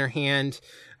 trying to win her hand,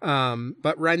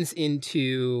 but runs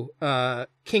into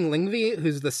King Lingvi,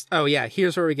 who's the... Oh, yeah,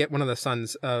 here's where we get one of the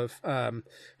sons of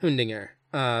Hundinger.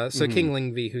 So King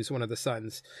Lingvi, who's one of the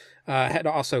sons, had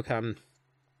also come.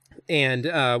 And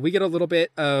we get a little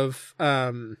bit of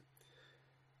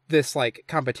this, like,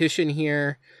 competition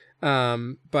here.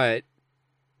 But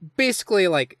basically,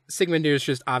 like, Sigmundur is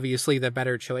just obviously the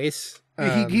better choice.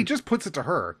 He just puts it to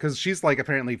her because she's, like,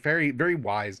 apparently very, very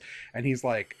wise. And he's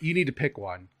like, you need to pick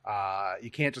one.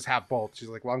 You can't just have both. She's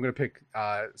like, well, I'm going to pick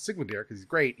Sigmundur because he's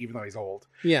great, even though he's old.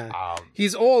 Yeah.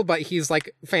 He's old, but he's,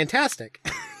 like, fantastic.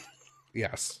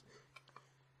 Yes.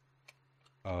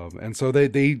 And so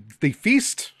they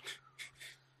feast.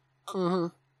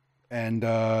 And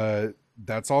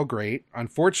that's all great.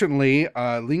 Unfortunately,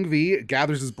 Lingvi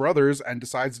gathers his brothers and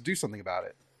decides to do something about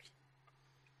it.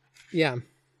 Yeah.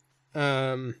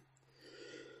 And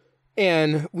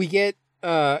we get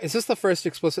is this the first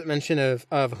explicit mention of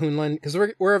Hunland? Because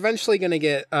we're eventually going to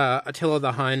get Attila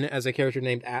the Hun as a character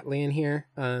named Atli in here.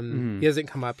 He hasn't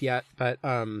come up yet, but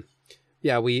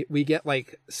yeah, we get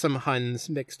like some Huns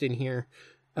mixed in here.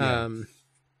 Yeah.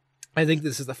 I think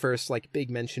this is the first like big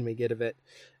mention we get of it.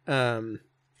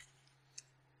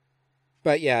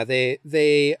 But yeah, they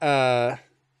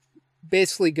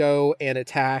basically go and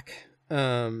attack.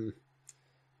 And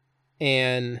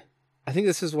I think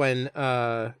this is when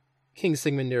King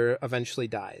Sigmundur eventually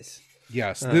dies.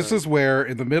 Yes, this is where,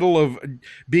 in the middle of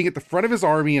being at the front of his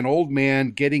army, an old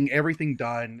man getting everything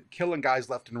done, killing guys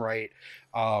left and right,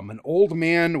 an old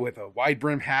man with a wide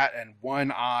brim hat and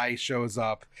one eye shows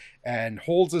up and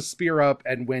holds his spear up,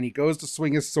 and when he goes to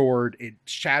swing his sword, it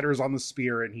shatters on the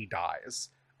spear and he dies.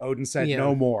 Odin said,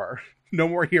 no more. No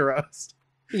more heroes.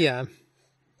 Yeah.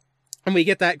 And we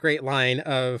get that great line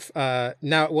of,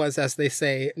 now it was, as they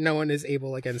say, no one is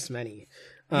able against many.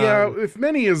 Yeah, if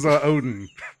many is Odin.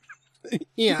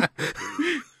 Yeah.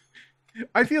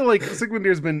 I feel like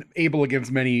Sigmundur's been able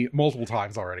against many multiple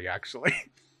times already, actually.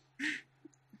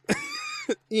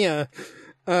 Yeah.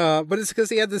 But it's because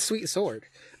he had this sweet sword.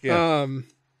 Yeah.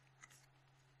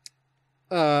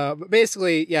 But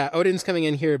basically, yeah, Odin's coming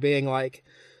in here being like,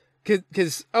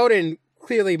 because Odin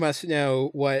clearly must know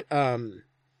what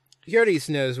Hjördis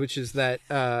knows, which is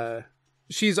that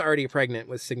she's already pregnant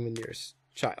with Sigmundur's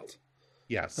child.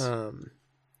 Yes.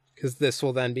 Because this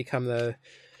will then become the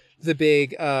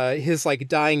big his like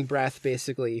dying breath,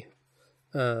 basically.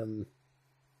 I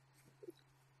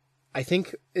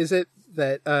think, is it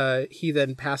that he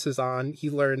then passes on? He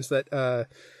learns that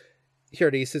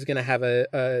Hjördis is going to have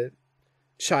a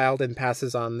child and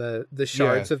passes on the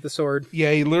shards of the sword.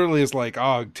 Yeah, he literally is like,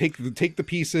 oh, take the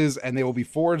pieces and they will be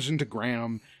forged into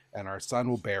Graham, and our son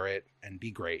will bear it and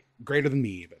be great, greater than me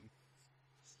even.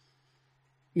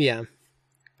 Yeah.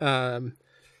 You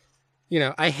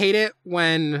know, I hate it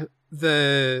when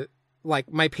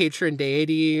my patron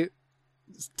deity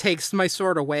takes my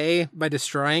sword away by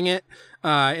destroying it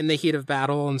in the heat of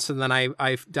battle, and so then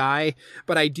I die.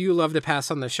 But I do love to pass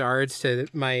on the shards to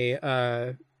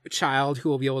my child, who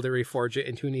will be able to reforge it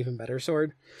into an even better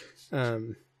sword.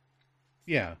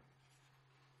 Yeah.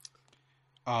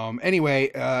 Anyway,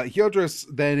 Hjördis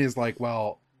then is like,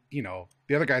 well, you know,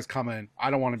 the other guy's coming. I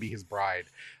don't want to be his bride.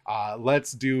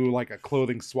 Let's do like a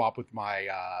clothing swap with my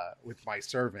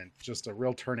servant. Just a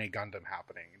real Turn A Gundam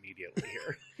happening immediately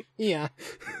here. Yeah.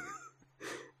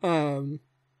 And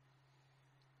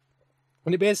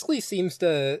it basically seems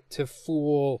to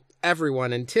fool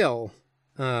everyone until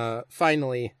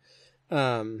finally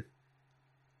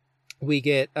we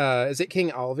get is it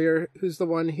King Alvir who's the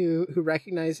one who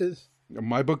recognizes?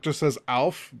 My book just says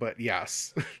Alf, but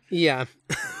yes. Yeah.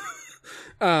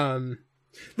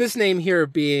 This name here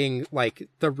being like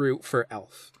the root for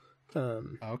elf.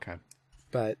 Okay.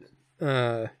 But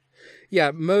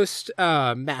yeah, most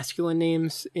masculine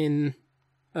names in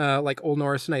like Old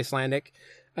Norse and Icelandic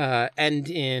end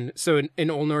in, so in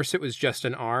Old Norse it was just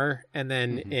an R, and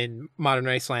then in modern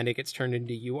Icelandic it's turned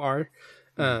into UR.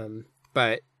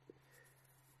 But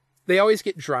they always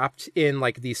get dropped in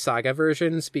like these saga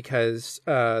versions because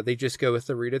they just go with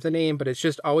the root of the name, but it's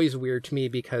just always weird to me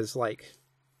because like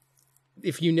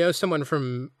if you know someone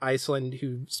from Iceland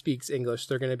who speaks English,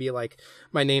 they're going to be like,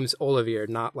 my name's Olivir,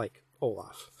 not like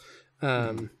Olaf.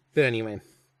 But anyway,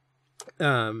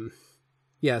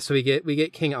 yeah, so we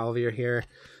get King Alvir here,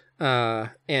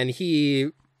 and he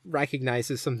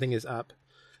recognizes something is up.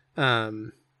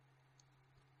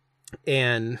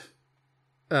 and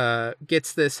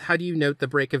gets this: how do you note the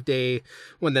break of day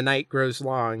when the night grows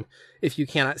long if you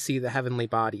cannot see the heavenly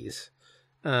bodies?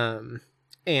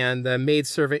 And the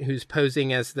maidservant who's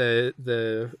posing as the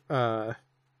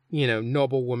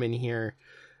noble woman here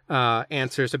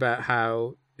answers about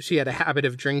how she had a habit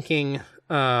of drinking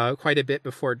quite a bit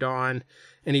before dawn,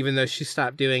 and even though she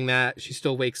stopped doing that, she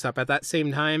still wakes up at that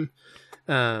same time.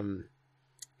 And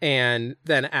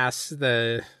then asks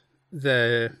the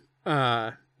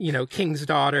king's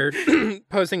daughter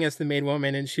posing as the maid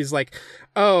woman, and she's like,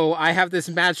 "Oh, I have this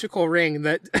magical ring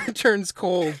that turns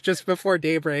cold just before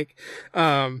daybreak."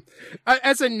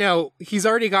 As a note, he's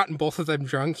already gotten both of them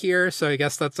drunk here, so I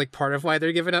guess that's like part of why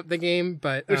they're giving up the game.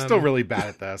 But they're still really bad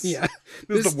at this. Yeah,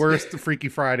 this is the worst Freaky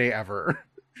Friday ever.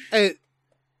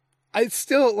 It's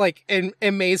still like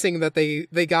amazing that they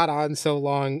got on so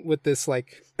long with this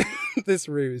like this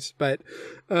ruse, but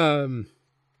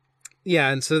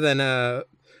yeah, and so then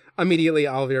immediately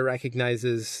Olivia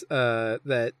recognizes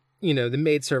that the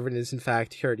maidservant is in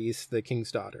fact Herdis, the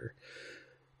king's daughter,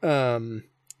 and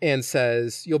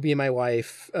says, "You'll be my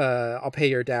wife. I'll pay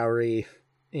your dowry,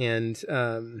 and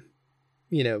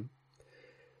you'll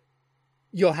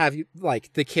have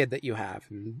like the kid that you have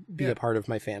and be a part of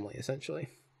my family, essentially."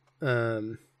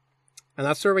 And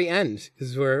that's where we end,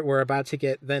 because we're about to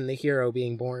get then the hero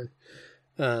being born.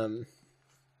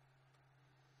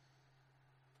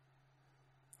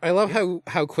 I love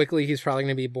how quickly he's probably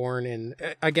going to be born. And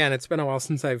again, it's been a while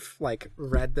since I've like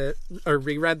reread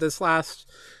this last.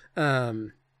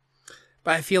 But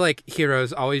I feel like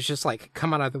heroes always just like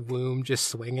come out of the womb just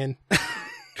swinging.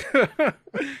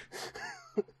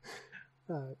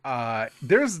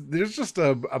 There's just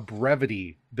a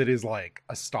brevity that is like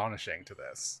astonishing to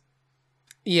this.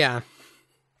 Yeah.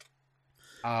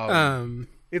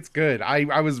 It's good.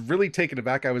 I was really taken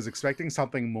aback. I was expecting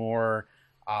something more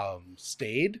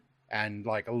staid and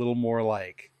like a little more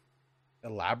like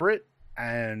elaborate,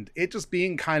 and it just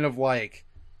being kind of like,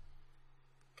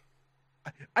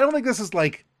 I don't think this is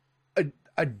like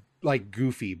a like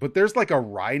goofy, but there's like a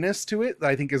wryness to it that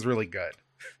I think is really good.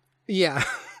 Yeah.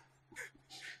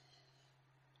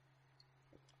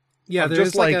 Yeah, there's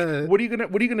just like a... what are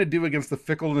you gonna do against the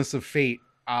fickleness of fate,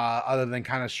 other than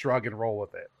kind of shrug and roll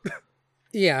with it?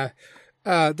 Yeah.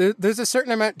 There's a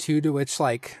certain amount too to which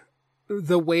like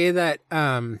the way that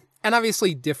and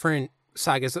obviously different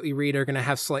sagas that we read are going to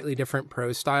have slightly different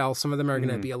prose style. Some of them are going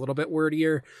to be a little bit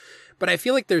wordier, but I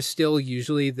feel like there's still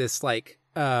usually this like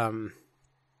they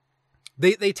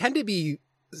tend to be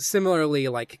similarly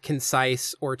like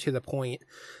concise or to the point,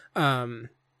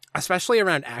 especially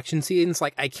around action scenes.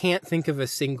 Like I can't think of a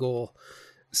single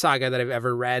saga that I've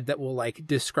ever read that will like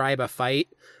describe a fight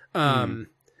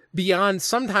beyond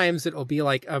sometimes it'll be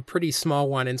like a pretty small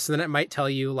one, and so then it might tell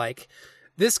you like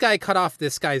this guy cut off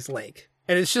this guy's leg,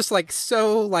 and it's just like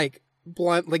so like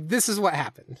blunt, like this is what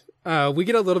happened. We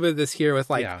get a little bit of this here with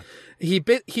like he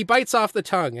bites off the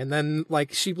tongue and then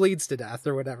like she bleeds to death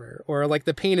or whatever, or like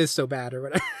the pain is so bad or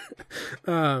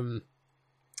whatever.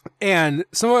 And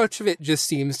so much of it just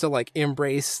seems to like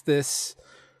embrace this,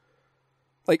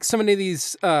 like so many of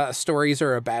these stories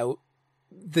are about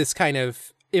this kind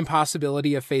of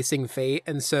impossibility of facing fate,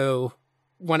 and so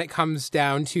when it comes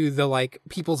down to the like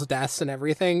people's deaths and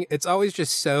everything, it's always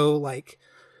just so like,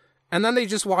 and then they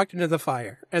just walked into the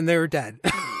fire and they were dead.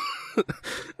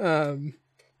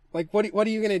 Like what are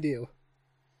you gonna do?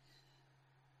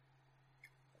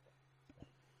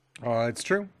 It's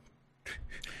true.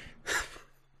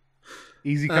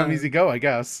 Easy come, easy go, I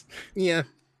guess. Yeah.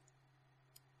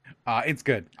 It's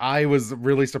good. I was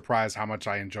really surprised how much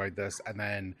I enjoyed this, and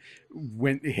then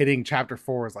when hitting chapter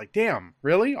 4 was like, damn,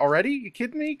 really? Already? You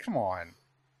kidding me? Come on.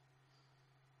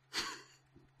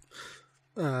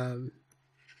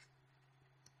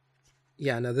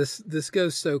 Yeah, no, this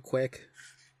goes so quick.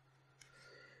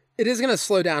 It is going to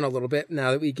slow down a little bit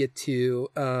now that we get to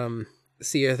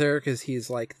Theodore, because he's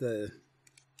like the,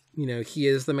 he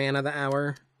is the man of the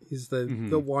hour. He's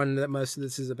the one that most of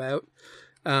this is about.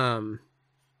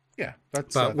 Yeah,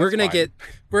 that's. But we're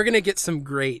gonna get some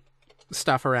great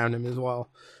stuff around him as well.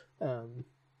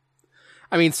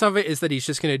 I mean, some of it is that he's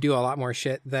just gonna do a lot more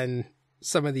shit than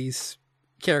some of these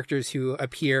characters who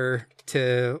appear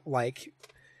to like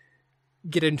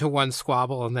get into one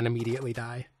squabble and then immediately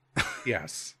die.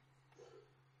 Yes.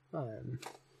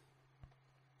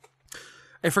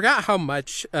 I forgot how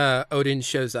much Odin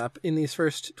shows up in these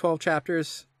first 12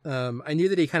 chapters. I knew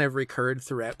that he kind of recurred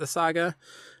throughout the saga.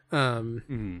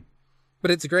 But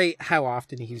it's great how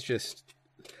often he's just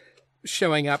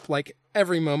showing up like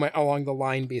every moment along the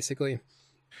line, basically.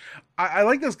 I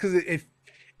like this because it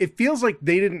feels like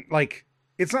they didn't like,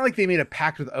 it's not like they made a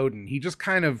pact with Odin. He just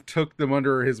kind of took them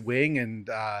under his wing, and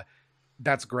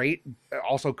that's great.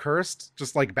 Also cursed,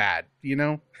 just like bad, you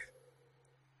know?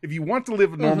 If you want to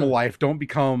live a normal life, don't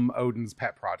become Odin's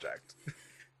pet project.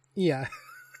 Yeah.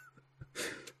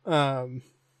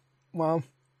 Well,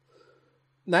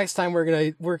 next time we're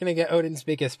gonna get Odin's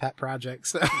biggest pet project.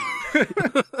 So,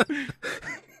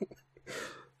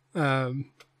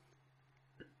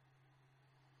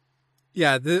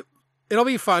 yeah, it'll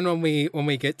be fun when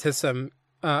we get to some.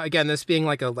 Again, this being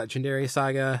like a legendary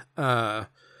saga.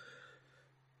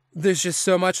 There's just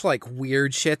so much like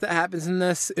weird shit that happens in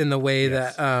this, in the way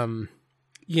that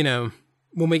you know,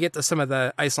 when we get to some of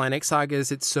the Icelandic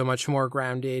sagas, it's so much more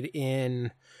grounded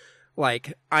in,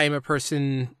 like, I am a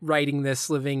person writing this,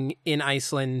 living in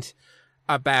Iceland,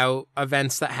 about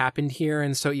events that happened here,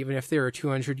 and so even if they were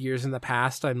 200 years in the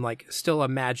past, I'm like still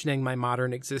imagining my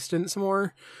modern existence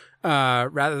more,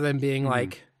 rather than being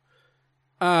like,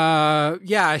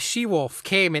 yeah, a she-wolf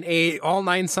came and ate all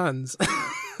 9 sons.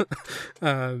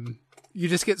 You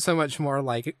just get so much more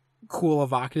like cool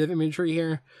evocative imagery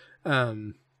here.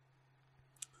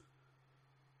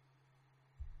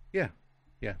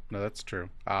 Yeah, no, that's true.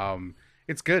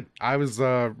 It's good. I'm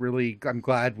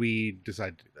glad we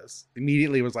decided to do this.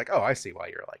 Immediately was like, oh, I see why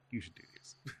you're like, you should do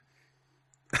these.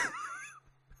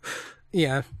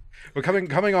 Yeah. But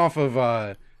coming off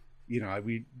of,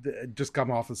 we just come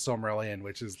off of Silmarillion,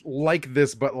 which is like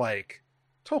this, but like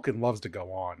Tolkien loves to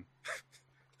go on.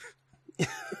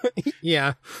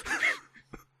 Yeah.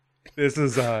 This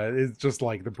is it's just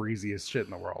like the breeziest shit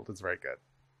in the world. It's very good.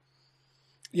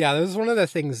 Yeah, that was one of the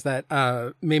things that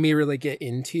made me really get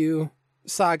into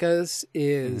sagas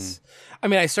is, I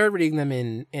mean, I started reading them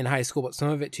in high school, but some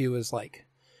of it too was like,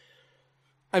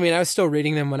 I mean, I was still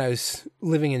reading them when I was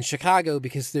living in Chicago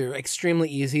because they're extremely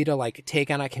easy to like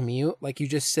take on a commute. Like you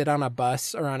just sit on a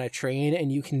bus or on a train and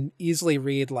you can easily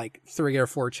read like 3 or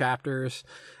 4 chapters.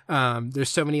 There's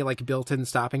so many like built-in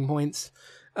stopping points.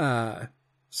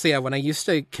 So yeah, when I used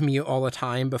to commute all the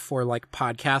time before like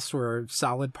podcasts were a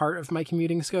solid part of my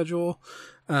commuting schedule,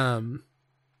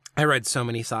 I read so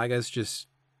many sagas just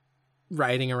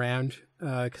riding around,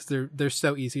 because they're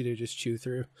so easy to just chew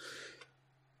through.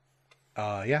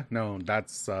 Yeah, no,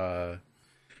 that's when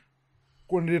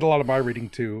I did a lot of my reading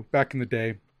too back in the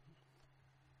day.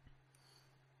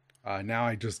 Now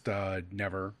I just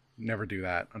never do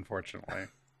that, unfortunately.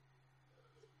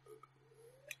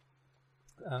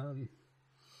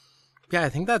 Yeah, I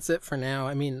think that's it for now.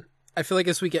 I mean, I feel like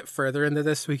as we get further into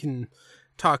this, we can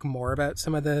talk more about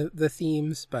some of the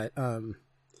themes, but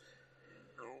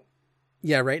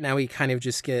yeah, right now we kind of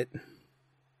just get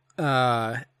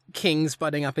kings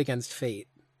butting up against fate,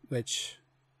 which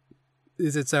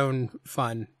is its own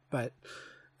fun, but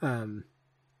I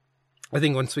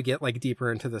think once we get like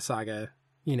deeper into the saga,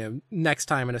 you know, next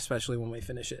time, and especially when we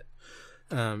finish it,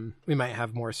 we might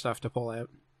have more stuff to pull out.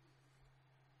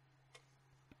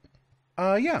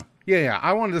 Yeah.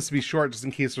 I wanted this to be short just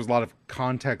in case there's a lot of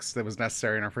context that was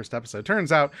necessary in our first episode.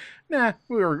 Turns out, we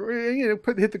were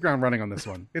hit the ground running on this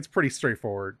one. It's pretty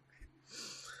straightforward.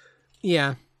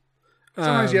 Yeah.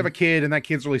 Sometimes you have a kid and that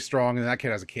kid's really strong, and that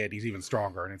kid has a kid, he's even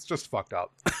stronger, and it's just fucked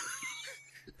up.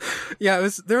 Yeah,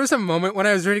 there was a moment when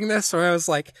I was reading this where I was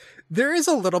like, there is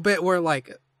a little bit where like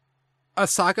a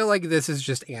saga like this is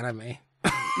just anime.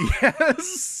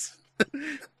 Yes.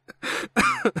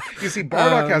 You see,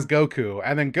 Bardock has Goku,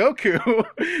 and then Goku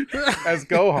has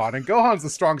Gohan, and Gohan's the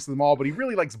strongest of them all, but he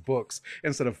really likes books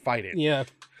instead of fighting. Yeah.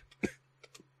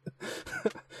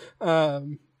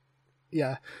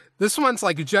 Yeah. This one's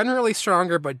like generally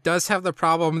stronger, but does have the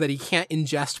problem that he can't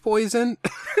ingest poison.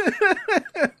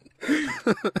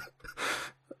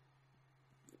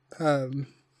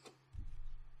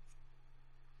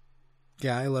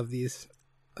 Yeah, I love these.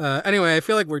 Anyway, I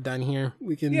feel like we're done here.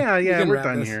 We're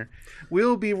done here.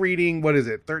 We'll be reading, what is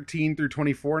it, 13 through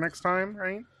 24 next time,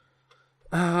 right?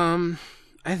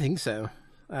 I think so.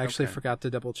 I actually forgot to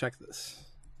double check this.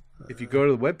 If you go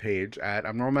to the webpage at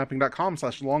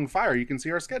abnormalmapping.com/longfire, you can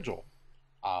see our schedule.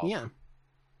 Yeah.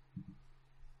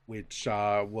 Which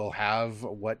will have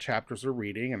what chapters we're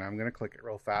reading, and I'm going to click it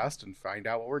real fast and find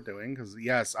out what we're doing, because,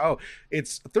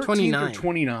 it's 13 29. through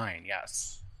 29,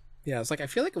 yes. Yeah, it's like, I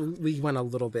feel like we went a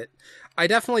little bit. I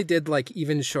definitely did like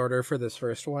even shorter for this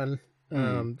first one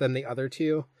than the other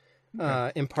two,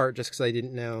 in part just because I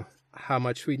didn't know how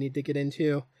much we need to get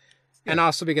into. Yeah. And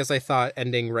also because I thought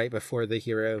ending right before the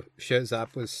hero shows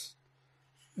up was,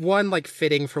 1, like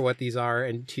fitting for what these are,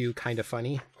 and 2, kind of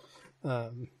funny.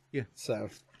 So.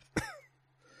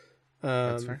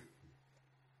 That's fair.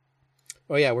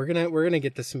 Oh yeah, we're gonna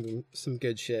get to some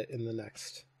good shit in the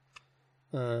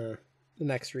the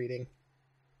next reading.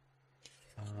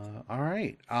 All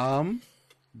right.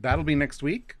 That'll be next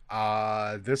week.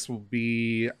 This will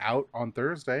be out on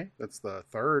Thursday. That's the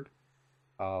 3rd.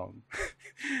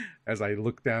 As I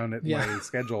look down at my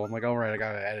schedule, I'm like, all right, I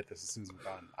gotta edit this as soon as I'm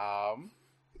done.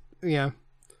 Yeah.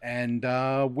 And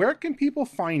where can people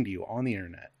find you on the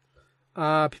internet?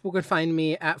 People can find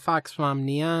me at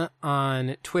FoxMomNia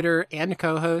on Twitter and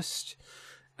co-host.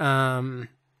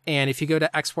 And if you go to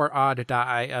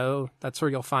exportodd.io, that's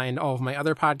where you'll find all of my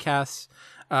other podcasts.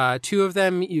 2 of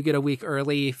them you get a week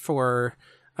early for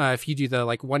if you do the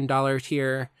like $1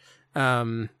 tier.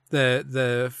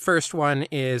 The first one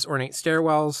is Ornate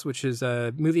Stairwells, which is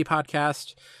a movie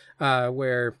podcast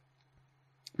where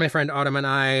my friend Autumn and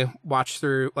I watch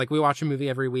a movie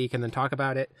every week and then talk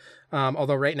about it.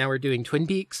 Although right now we're doing Twin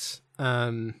Peaks.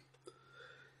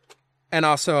 And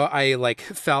also I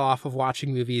fell off of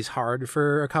watching movies hard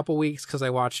for a couple weeks because I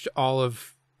watched all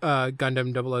of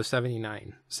Gundam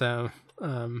 0079. So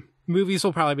movies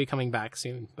will probably be coming back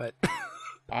soon, but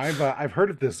I've heard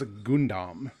of this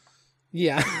Gundam.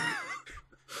 Yeah.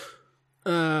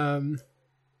 And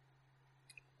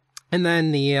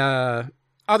then the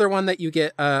other one that you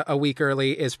get a week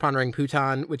early is Pondering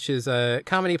Putan, which is a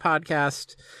comedy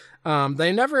podcast that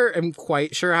I never am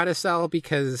quite sure how to sell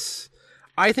because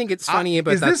I think it's funny,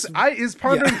 but is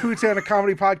Pondering Putan a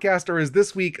comedy podcast, or is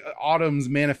this week Autumn's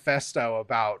manifesto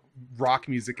about rock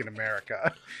music in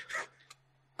America?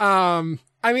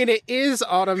 I mean, it is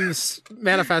Autumn's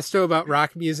manifesto about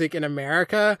rock music in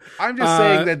America. I'm just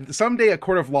saying that someday a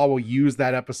court of law will use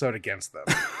that episode against them.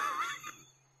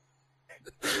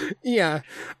 Yeah.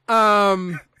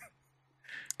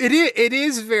 It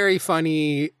is very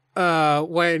funny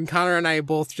when Connor and I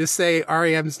both just say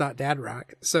REM's not dad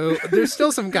rock. So there's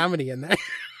still some comedy in there.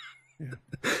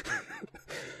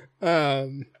 But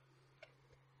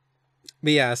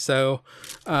yeah, so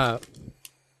I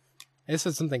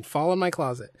said something fall in my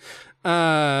closet.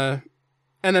 And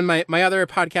then my other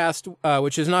podcast,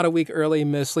 which is not a week early,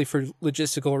 mostly for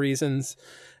logistical reasons,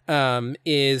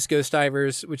 is Ghost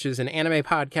Divers, which is an anime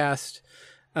podcast.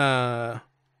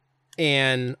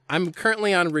 And I'm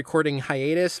currently on recording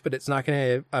hiatus, but it's not going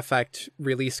to affect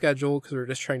release schedule because we're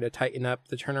just trying to tighten up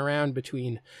the turnaround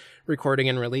between recording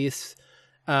and release.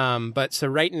 But so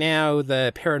right now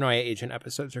the Paranoia Agent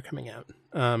episodes are coming out.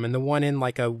 And the one in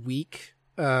like a week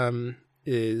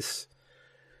is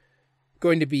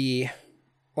going to be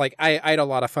like I had a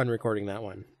lot of fun recording that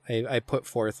one. I put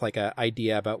forth like an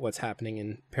idea about what's happening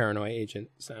in Paranoia Agent,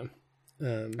 so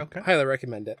highly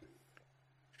recommend it.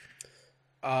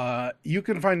 You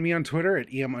can find me on Twitter at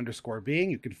em_being.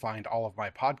 You can find all of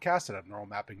my podcasts at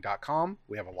abnormalmapping.com.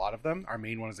 We have a lot of them. Our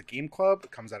main one is a game club.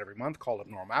 It comes out every month called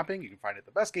Abnormal Mapping. You can find it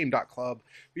at thebestgame.club.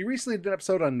 We recently did an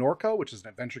episode on Norco, which is an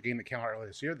adventure game that came out earlier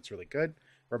this year that's really good.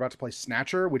 We're about to play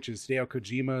Snatcher, which is Hideo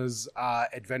Kojima's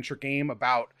adventure game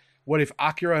about what if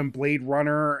Akira and Blade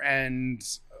Runner and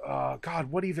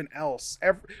what even else?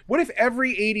 What if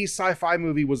every 80s sci-fi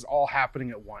movie was all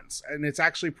happening at once? And it's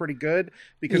actually pretty good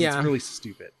because it's really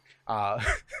stupid.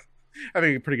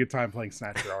 Having a pretty good time playing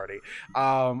Snatcher already.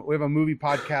 We have a movie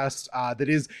podcast that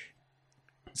is...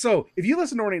 So, if you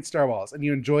listen to Ornate Stairwells and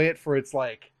you enjoy it for its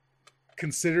like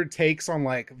considered takes on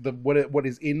like what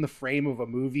is in the frame of a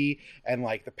movie and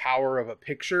like the power of a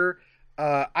picture,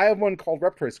 I have one called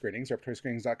Reptoid Screenings,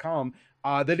 reptoidscreenings.com,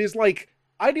 that is like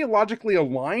ideologically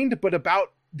aligned, but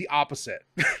about the opposite.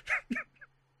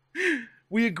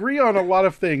 We agree on a lot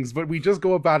of things, but we just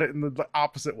go about it in the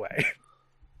opposite way.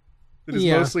 It is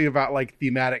mostly about like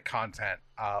thematic content.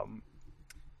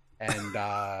 And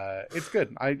it's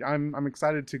good. I'm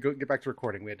excited to get back to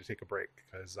recording. We had to take a break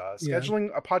because scheduling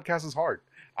a podcast is hard.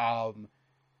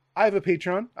 I have a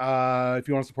Patreon. If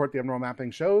you want to support the Abnormal Mapping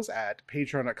shows at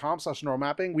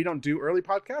patreon.com/normalmapping. We don't do early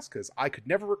podcasts because I could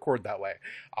never record that way.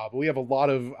 But we have a lot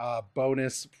of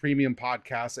bonus premium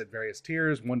podcasts at various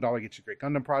tiers. $1 gets you a Great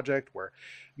Gundam Project, where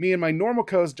me and my normal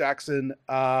co-host Jackson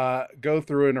go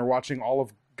through and are watching all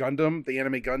of Gundam, the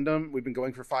anime Gundam. We've been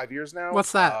going for 5 years now.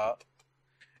 What's that?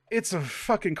 It's a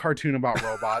fucking cartoon about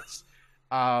robots.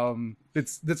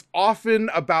 That's often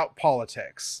about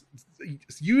politics.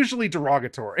 It's usually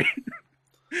derogatory,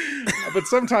 but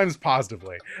sometimes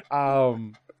positively.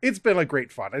 It's been like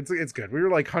great fun. It's good. We were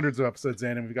like hundreds of episodes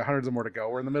in, and we've got hundreds of more to go.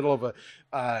 We're in the middle of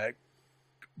a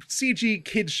CG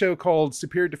kids show called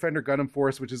Superior Defender Gundam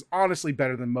Force, which is honestly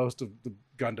better than most of the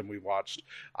Gundam we watched.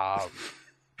 And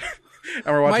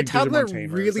we're watching my toddler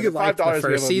really liked the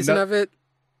first season of it.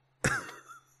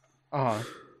 Not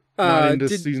into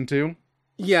season 2?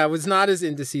 Yeah, it was not as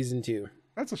into season 2.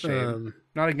 That's a shame.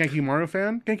 Not a Genki Maru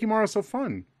fan? Genki Maru's so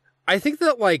fun. I think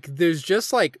that like there's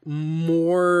just like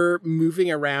more moving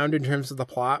around in terms of the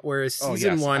plot, whereas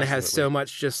season one has so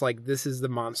much just like this is the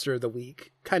monster of the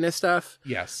week kind of stuff.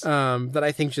 Yes. That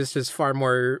I think just is far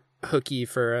more hooky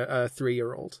for a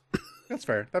 3-year-old. That's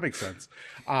fair. That makes sense.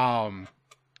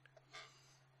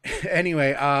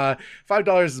 Anyway,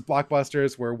 $5 is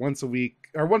Blockbusters, where once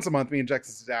a month me and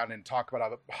Jackson sit down and talk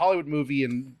about a Hollywood movie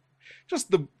and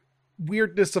just the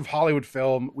weirdness of Hollywood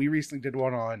film. We recently did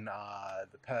one on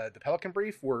the Pelican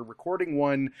Brief. We're recording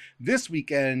one this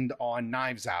weekend on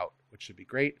Knives Out, which should be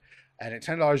great. And at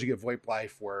 $10 you get VoIP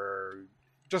Life, where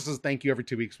just as a thank you, every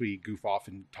 2 weeks we goof off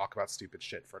and talk about stupid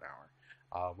shit for an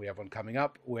hour. We have one coming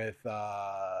up with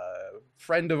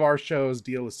friend of our shows,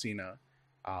 Dia Lucina,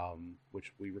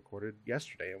 which we recorded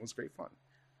yesterday. It was great fun.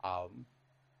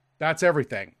 That's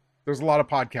everything. There's a lot of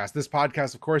podcasts. This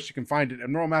podcast, of course, you can find it at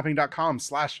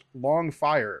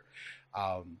normalmapping.com/longfire.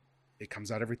 It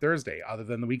comes out every Thursday, other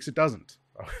than the weeks it doesn't.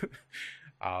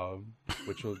 Our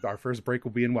first break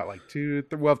will be in we'll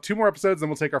have 2 more episodes, then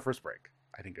we'll take our first break,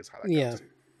 I think is how that goes.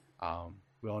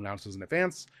 We'll announce those in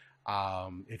advance.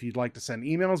 If you'd like to send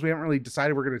emails, we haven't really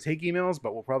decided we're going to take emails,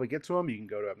 but we'll probably get to them. You can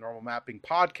go to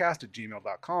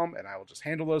abnormalmappingpodcast@gmail.com, and I will just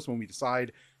handle those when we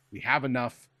decide we have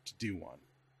enough to do one.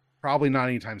 Probably not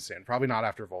anytime soon. Probably not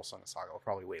after Volsunga Saga. We'll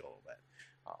probably wait a little bit.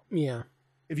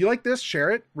 If you like this,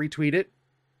 share it, retweet it,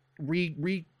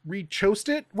 re-choast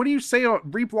it. What do you say?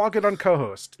 Reblog it on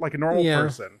co-host like a normal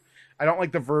person. I don't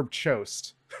like the verb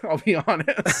choast. I'll be honest.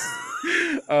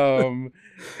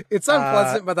 It's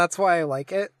unpleasant, but that's why I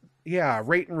like it. Yeah,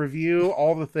 rate and review,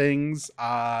 all the things.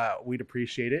 We'd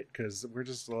appreciate it because we're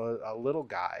just a little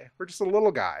guy. We're just a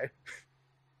little guy.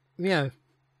 Yeah.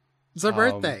 It's our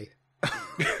birthday.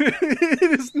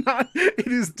 It is not. It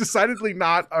is decidedly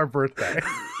not our birthday.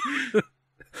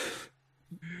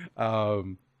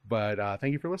 But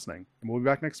thank you for listening. And we'll be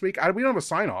back next week. We don't have a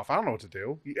sign off. I don't know what to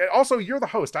do. Also, you're the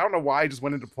host. I don't know why I just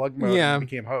went into plug mode and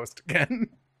became host again.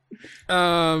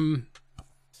 I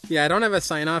don't have a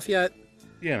sign off yet.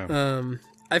 Yeah.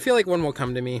 I feel like one will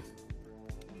come to me.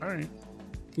 All right.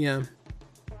 Yeah.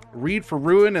 Read for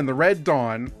Ruin and the Red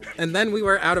Dawn. And then we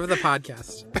were out of the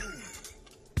podcast.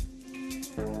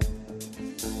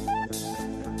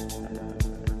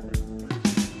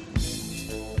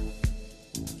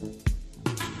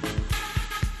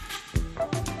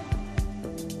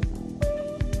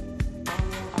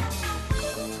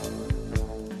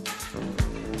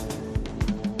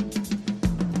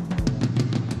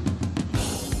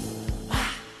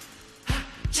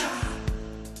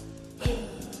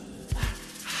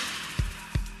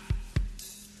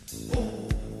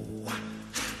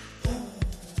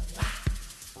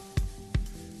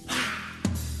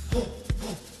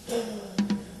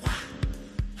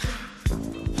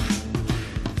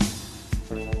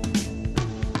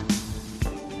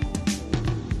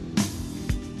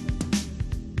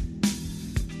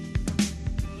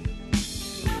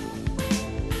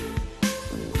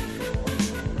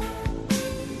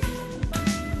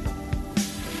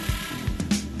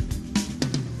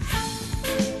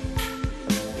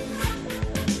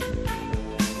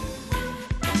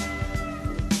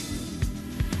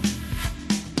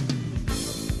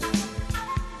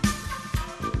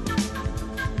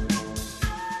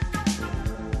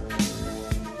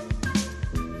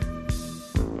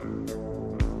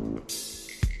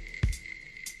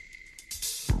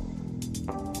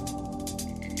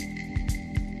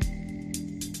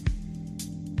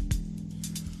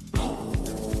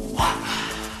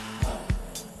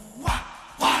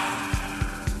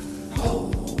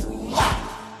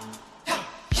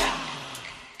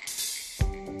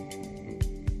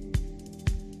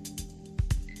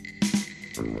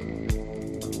 Thank you.